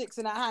chopsticks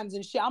in her hands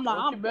and shit. I'm like,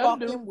 I'm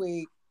fucking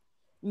weak.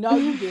 No,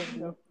 you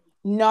didn't.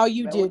 No,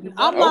 you didn't.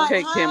 I'm like,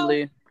 okay,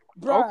 Kimberly.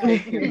 Bruh. Okay,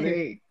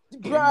 Kimberly.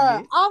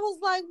 Bruh. I was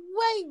like,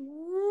 wait,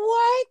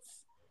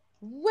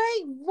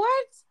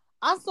 what?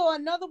 I saw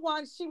another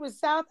one. She was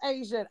South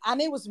Asian, and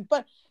it was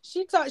but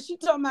she told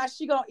me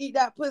she gonna eat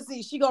that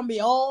pussy. She gonna be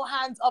all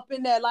hands up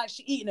in there like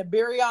she eating a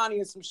biryani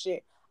or some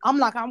shit. I'm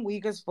like, I'm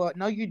weak as fuck.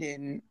 No, you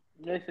didn't.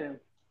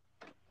 Listen,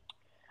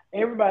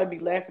 everybody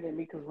be laughing at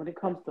me because when it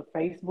comes to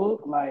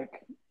Facebook,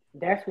 like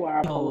that's where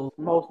I post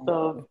most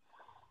of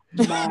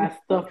my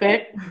stuff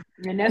at,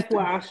 and that's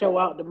where I show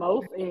out the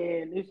most.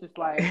 And it's just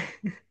like,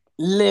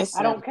 listen,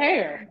 I don't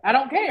care.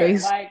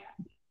 Like,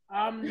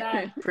 I'm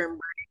not.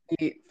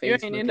 You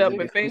ain't end up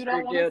in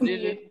Facebook jail,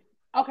 did you?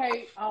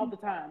 Okay, all the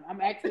time. I'm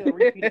actually a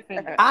repeat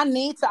offender. I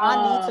need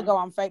to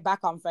go back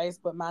on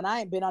Facebook, man. I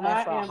ain't been on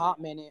there for a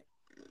hot minute.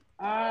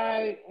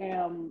 I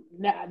am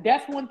now.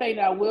 That's one thing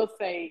that I will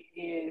say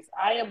is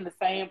I am the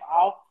same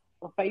off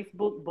of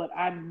Facebook, but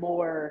I'm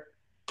more.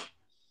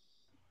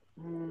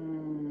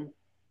 I'm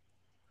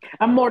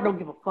more don't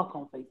give a fuck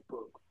on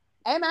Facebook.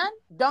 Hey man,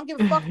 don't give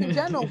a fuck in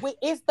general.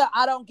 It's the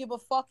I don't give a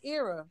fuck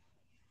era.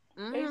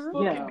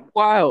 Facebook is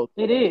wild.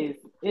 It is,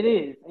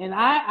 and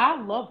I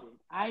love it.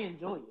 I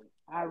enjoy it.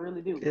 I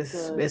really do.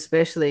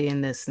 Especially in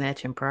the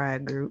Snatch and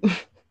Pride group,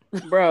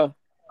 bruh.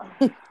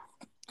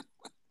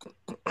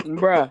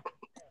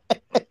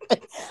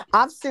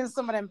 I've seen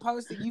some of them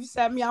posts that you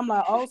sent me. I'm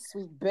like, oh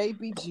sweet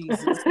baby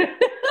Jesus.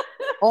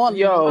 Oh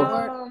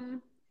yo.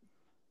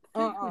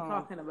 We're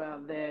talking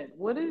about that.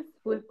 What is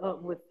with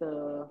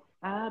the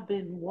I've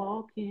been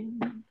walking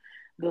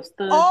the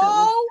stuff?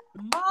 Oh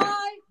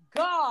my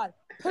God.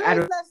 Please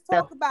let's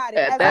talk about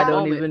it. I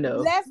don't even know.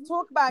 Let's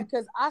talk about it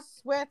because I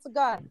swear to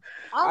God.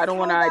 I don't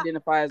want to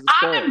identify as a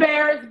stud. I'm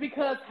embarrassed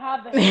because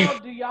how the hell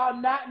do y'all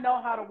not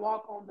know how to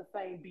walk on the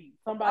same beat?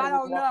 Somebody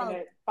was walking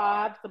at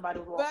 5, somebody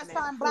was walking at 2. First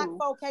time black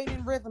folk ain't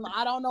in rhythm.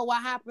 I don't know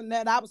what happened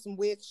there. That was some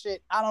weird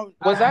shit.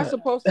 Was I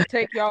supposed to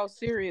take y'all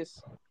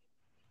serious?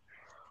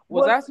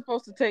 I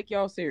supposed to take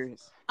y'all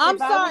serious? I'm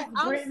sorry.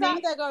 I'm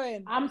sorry they're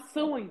going. I'm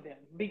suing them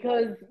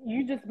because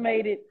you just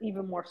made it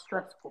even more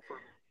stressful for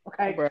me.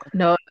 Okay. Bro.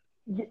 No.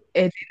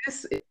 And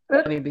it's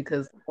funny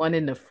because one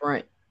in the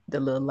front,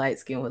 the little light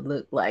skin would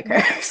look like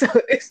her. So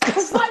it's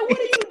just like, what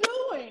are you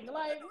doing?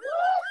 Like,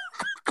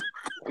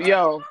 what?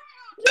 Yo,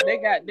 they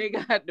got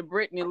the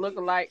Britney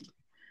lookalike.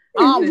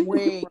 I'm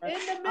weak. In the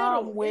middle.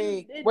 I'm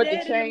weak. With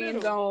the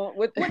chains on.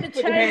 With the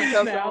chains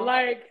on.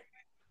 Like,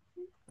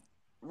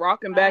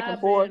 rocking back and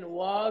forth.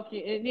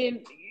 Walking, and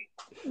then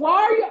why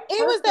are you?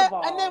 It was that,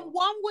 and then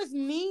one was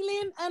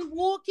kneeling and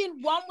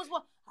walking. One was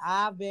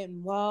I've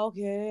been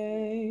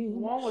walking.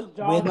 One was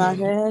jogging with my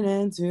hand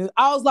into.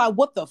 I was like,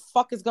 what the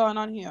fuck is going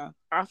on here?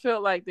 I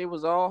felt like they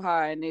was all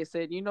high, and they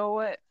said, you know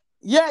what?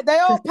 Yeah, they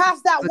all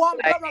passed that one.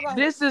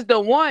 This is the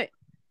one.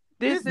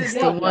 This is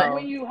the one.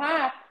 When you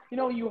high,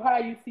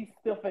 you see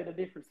stuff at a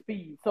different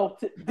speed. So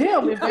to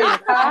them, if they was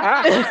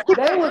high,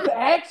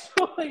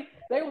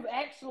 they was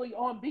actually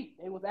on beat.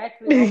 They was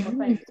actually on the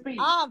same speed.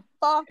 I'm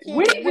fucking.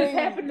 We just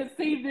happened to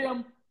see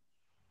them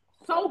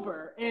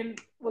sober and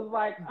was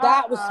like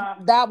that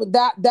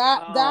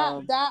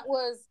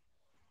was.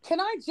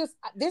 Can I just?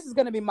 This is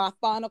gonna be my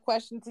final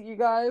question to you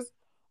guys.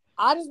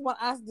 I just want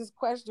to ask this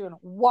question: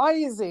 why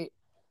is it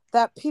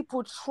that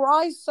people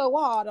try so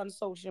hard on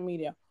social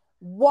media?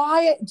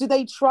 Why do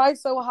they try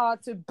so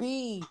hard to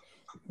be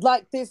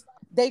like this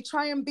they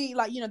try and be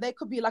like, they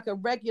could be like a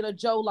regular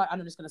Joe. Like, I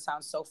know this is gonna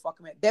sound so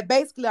fucking weird. They're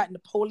basically like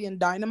Napoleon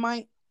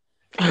Dynamite.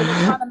 They're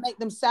trying to make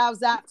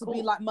themselves out to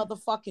be like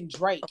motherfucking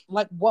Drake.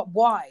 Like, what?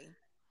 Why?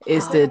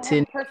 It's the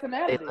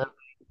personality.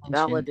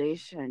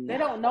 Validation. They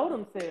don't know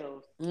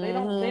themselves. They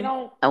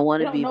don't. I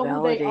want to be know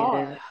validated. Who they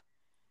are.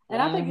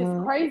 And I think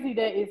it's crazy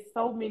that it's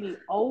so many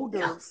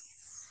older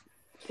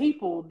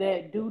people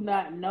that do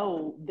not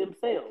know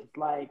themselves.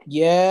 Like,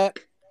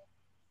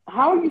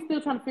 how are you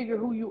still trying to figure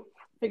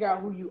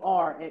out who you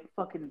are at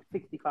fucking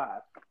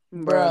 65?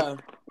 Bro.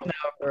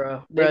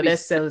 No, bro,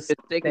 that's so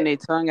sticking their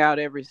tongue out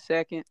every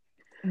second.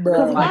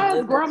 Because why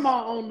is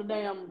grandma on the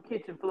damn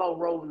kitchen floor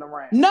rolling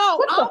around?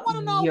 No, I want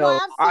to know why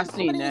I've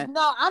seen that.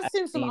 I've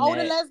seen some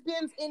older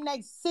lesbians in their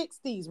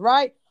 60s,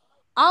 right?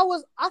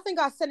 I think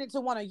I sent it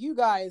to one of you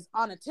guys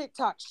on a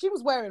TikTok. She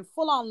was wearing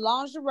full-on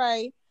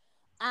lingerie,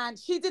 and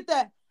she did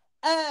the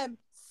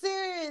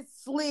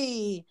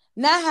seriously,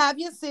 now have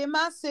you seen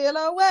my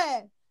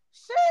silhouette?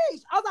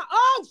 Sheesh. I was like,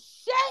 oh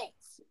shit.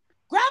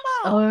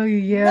 Grandma. Oh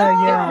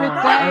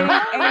yeah.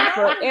 Everything ain't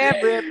for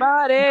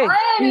everybody.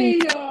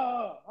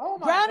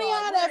 Granny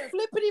had her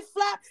flippity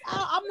flaps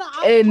out. I'm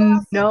not.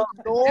 And no,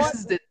 this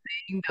is the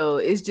thing though.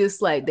 It's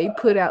just like they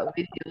put out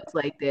videos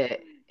like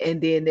that,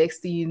 and then next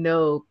thing you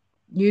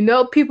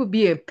know, people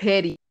being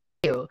petty.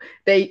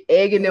 They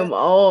egging them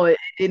on,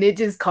 and it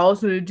just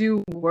causes them to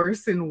do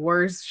worse and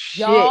worse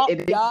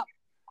shit.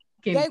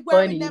 They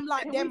wearing them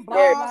like them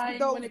bras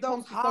with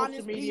those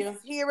harness pieces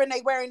here, and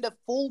they wearing the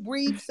full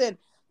briefs and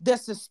the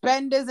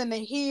suspenders and the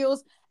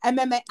heels, and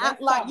then they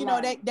act like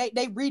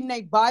they reading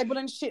their Bible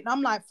and shit. And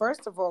I'm like,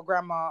 first of all,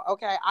 Grandma,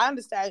 okay, I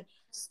understand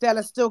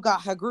Stella still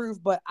got her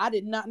groove, but I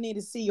did not need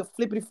to see your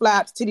flippity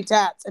flaps, titty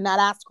tats, and that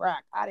ass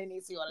crack. I didn't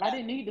need to see all of that. I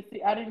didn't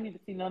need to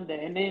see none of that.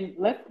 And then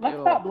let's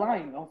stop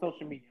lying on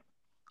social media.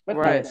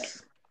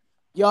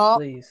 Y'all,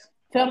 please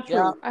tell the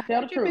truth.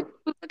 Tell the truth.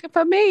 Looking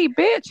for me,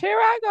 bitch. Here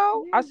I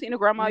go. I seen a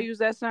grandma use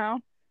that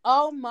sound.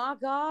 Oh my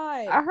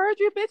God! I heard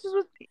you bitches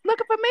was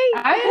looking for me.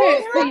 I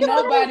can't see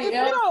nobody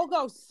else. You don't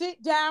go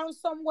sit down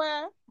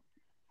somewhere.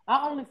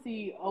 I only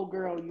see old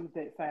girl use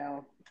that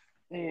sound,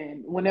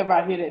 and whenever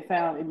I hear that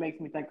sound, it makes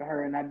me think of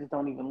her, and I just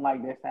don't even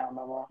like that sound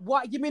no more.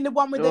 What you mean the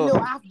one with the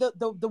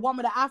little the one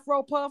with the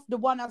afro puff, the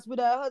one that's with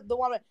the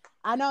one with,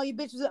 I know you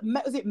bitches.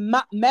 Was it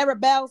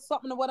Maribel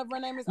something or whatever her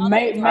name is?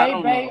 May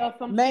or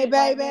something. May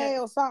baby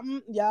or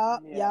something.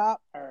 Yeah.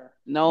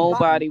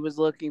 Nobody was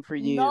looking for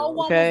you. No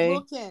one was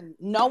looking.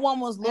 No one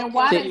was looking.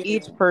 To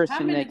each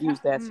person that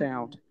used that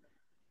sound.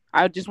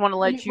 I just want to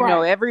let you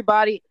know,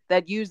 everybody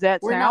that used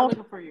that sound. We're not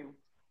looking for you.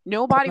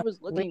 Nobody was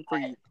looking for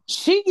you.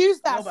 She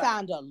used that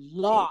sound a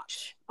lot.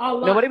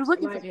 Nobody was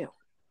looking for you.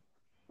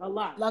 A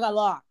lot. Like a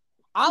lot.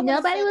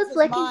 Nobody was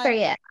looking for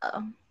you.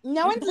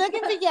 No one's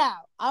looking for you.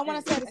 I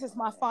want to say this is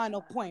my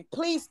final point.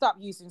 Please stop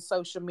using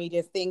social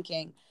media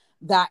thinking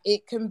that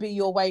it can be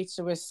your way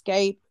to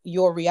escape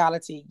your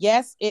reality.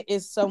 Yes, it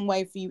is some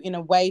way for you in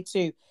a way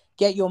to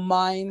get your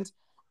mind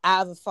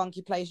out of a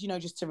funky place,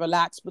 just to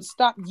relax. But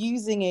stop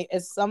using it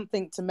as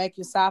something to make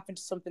yourself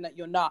into something that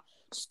you're not.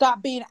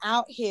 Stop being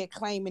out here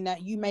claiming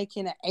that you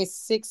making a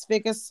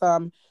six-figure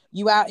sum.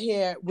 You out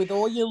here with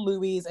all your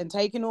Louis and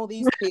taking all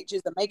these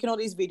pictures and making all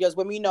these videos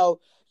when we know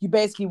you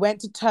basically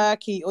went to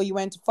Turkey or you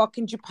went to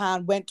fucking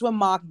Japan, went to a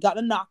market, got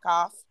a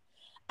knockoff,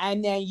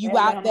 and then you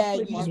out there,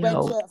 you just went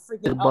to a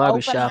freaking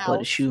barbershop or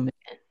the shoe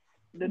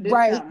man.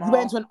 Right. You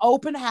went to an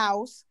open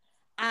house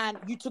and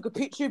you took a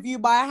picture of you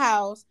by a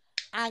house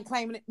and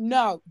claiming it.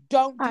 No,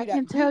 don't do that. I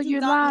can tell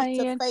you're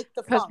lying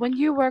because when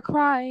you were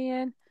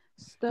crying.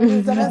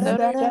 Hey,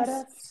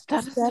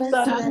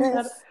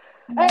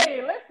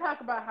 let's talk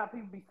about how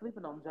people be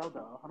sleeping on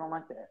JoJo. I don't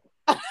like that.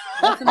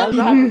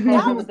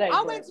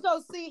 I went to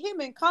go see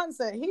him in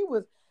concert.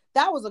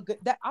 I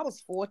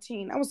was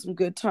 14. That was some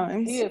good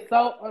times. He is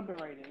so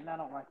underrated, and I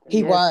don't like that.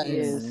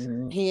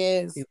 He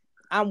is.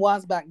 I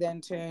was back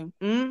then too.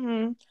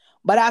 Mm-hmm.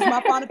 But as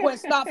my final point,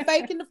 stop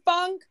faking the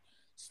funk.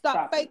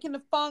 Stop faking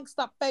the funk.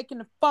 Stop faking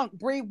the funk.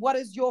 Bree, what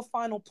is your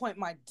final point,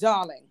 my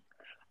darling?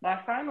 My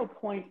final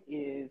point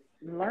is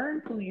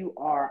learn who you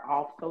are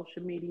off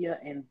social media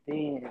and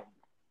then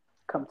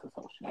come to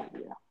social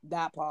media.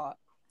 That part.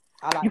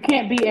 You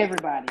can't be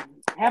everybody.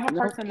 Have a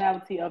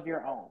personality of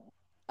your own.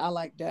 I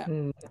like that.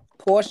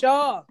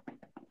 Portia.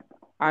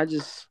 I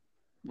just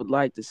would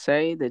like to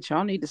say that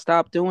y'all need to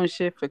stop doing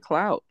shit for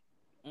clout.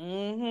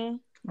 Mm-hmm.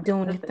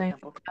 Doing anything.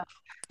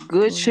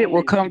 Good shit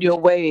will come your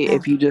way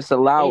if you just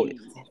allow it.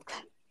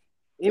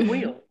 It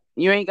will.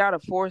 You ain't gotta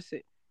force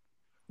it.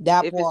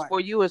 If it's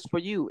for you, it's for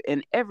you.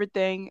 And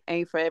everything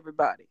ain't for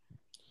everybody.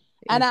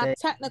 And our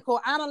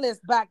technical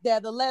analyst back there,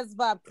 the Les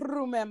Vibe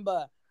crew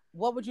member,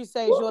 what would you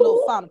say is your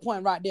little final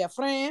point right there,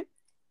 friend?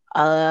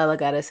 I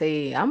gotta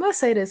say, I'm gonna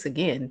say this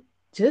again.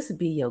 Just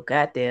be your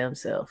goddamn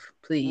self,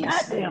 please.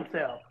 Goddamn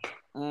self.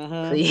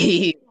 Mm-hmm.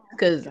 Please.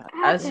 Because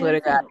I swear to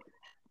God,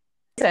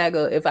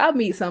 if I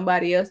meet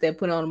somebody else that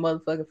put on a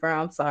motherfucking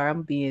frown, I'm sorry, I'm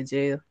gonna be in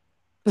jail.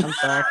 I'm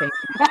sorry, I can't.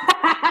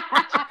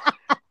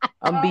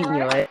 I'm beating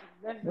your ass.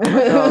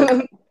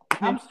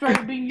 I'm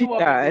straight beating you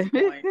up Yeah. at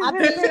this point. I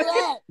believe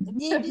that.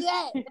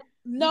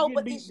 No, You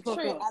but get it's beat the fuck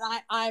true, up.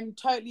 and I'm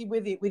totally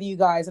with you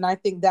guys, and I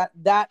think that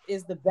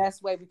is the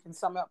best way we can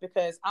sum it up.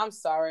 Because I'm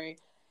sorry,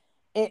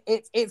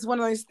 it's one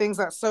of those things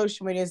that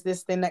social media is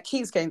this thing that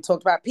keeps getting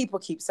talked about. People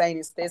keep saying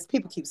it's this,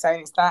 people keep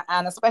saying it's that,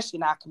 and especially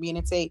in our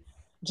community,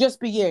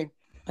 just be you,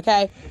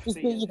 okay? Just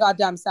be your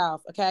goddamn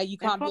self, okay? You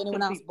can't be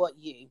anyone else but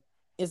you.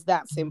 It's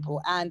that simple.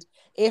 And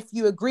if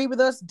you agree with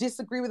us,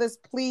 disagree with us,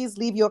 please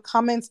leave your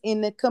comments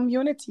in the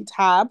community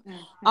tab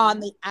on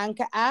the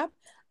Anchor app.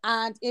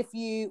 And if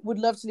you would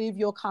love to leave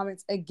your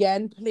comments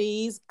again,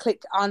 please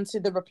click onto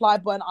the reply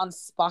button on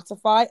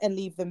Spotify and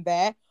leave them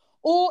there.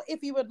 Or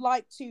if you would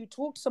like to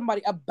talk to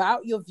somebody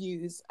about your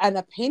views and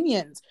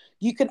opinions,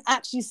 you can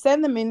actually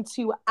send them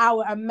into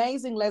our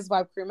amazing Les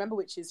Vibe crew member,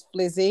 which is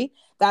Flizzy.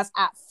 That's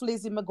at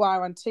Flizzy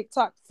Maguire on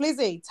TikTok.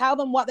 Flizzy, tell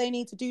them what they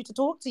need to do to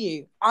talk to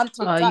you on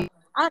TikTok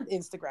and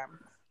Instagram.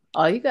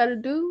 All you got to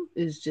do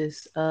is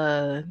just,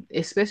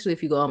 especially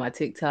if you go on my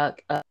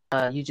TikTok,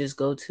 you just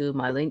go to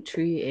my link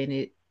tree and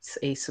it's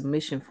a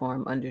submission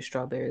form under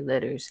Strawberry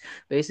Letters.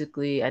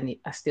 Basically, I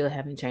still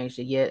haven't changed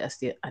it yet.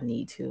 I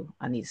need to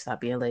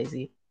stop being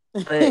lazy.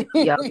 But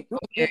y'all go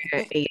there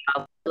and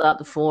y'all fill out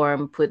the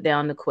form, put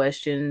down the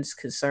questions,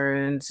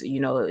 concerns.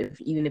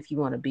 Even if you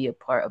want to be a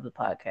part of the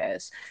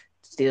podcast,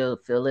 still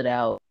fill it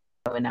out,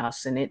 and I'll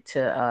send it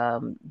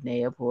to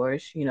Naya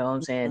Porsche. You know what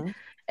I'm saying?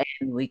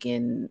 And we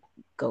can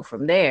go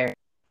from there.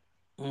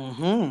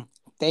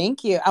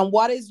 Thank you. And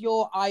what is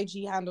your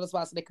IG handle as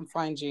well, so they can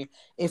find you?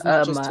 If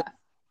not just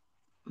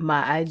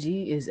my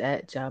IG is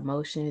at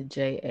Jamotion,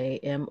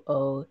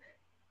 JAMOTION_.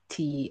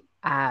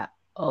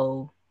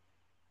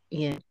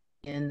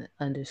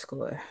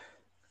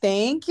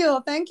 Thank you,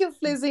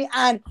 Flizzy.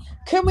 And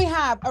can we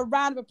have a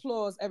round of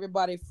applause,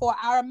 everybody, for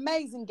our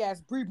amazing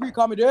guest, Bree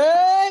Comedy?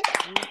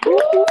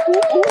 Coming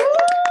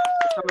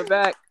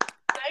back.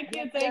 Thank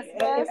you.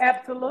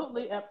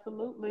 Absolutely.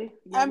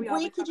 Yeah, and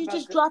Bree, could you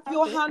just drop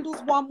your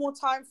handles one more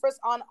time for us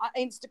on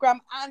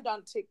Instagram and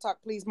on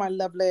TikTok, please, my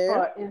lovely?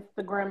 For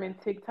Instagram and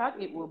TikTok,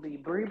 it will be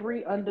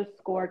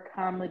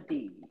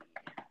Bree_comedy.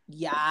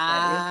 Yes.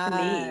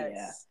 That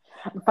is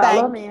me.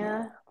 Follow me.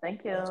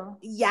 Thank you.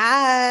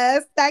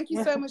 Yes. Thank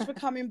you so much for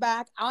coming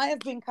back. I have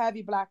been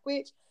Curvy Black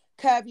Witch.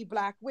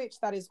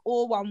 That is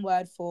all one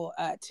word for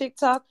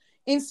TikTok.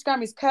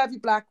 Instagram is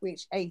Curvy Black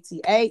Witch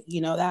 88.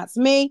 You know that's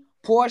me.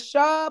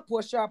 Portia.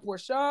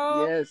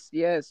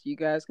 Yes. You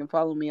guys can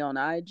follow me on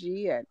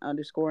IG at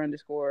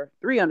 __3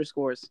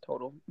 underscores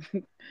total.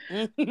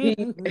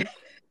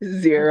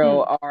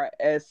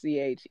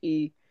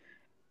 0RSCHE.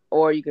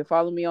 Or you can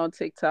follow me on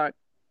TikTok,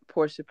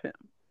 Portia Pimp.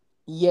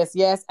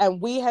 Yes.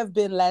 And we have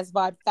been Les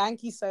Vibe.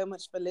 Thank you so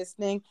much for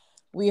listening.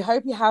 We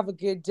hope you have a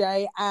good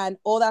day. And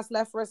all that's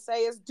left for us to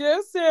say is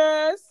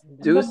deuces.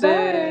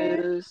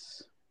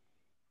 Deuces.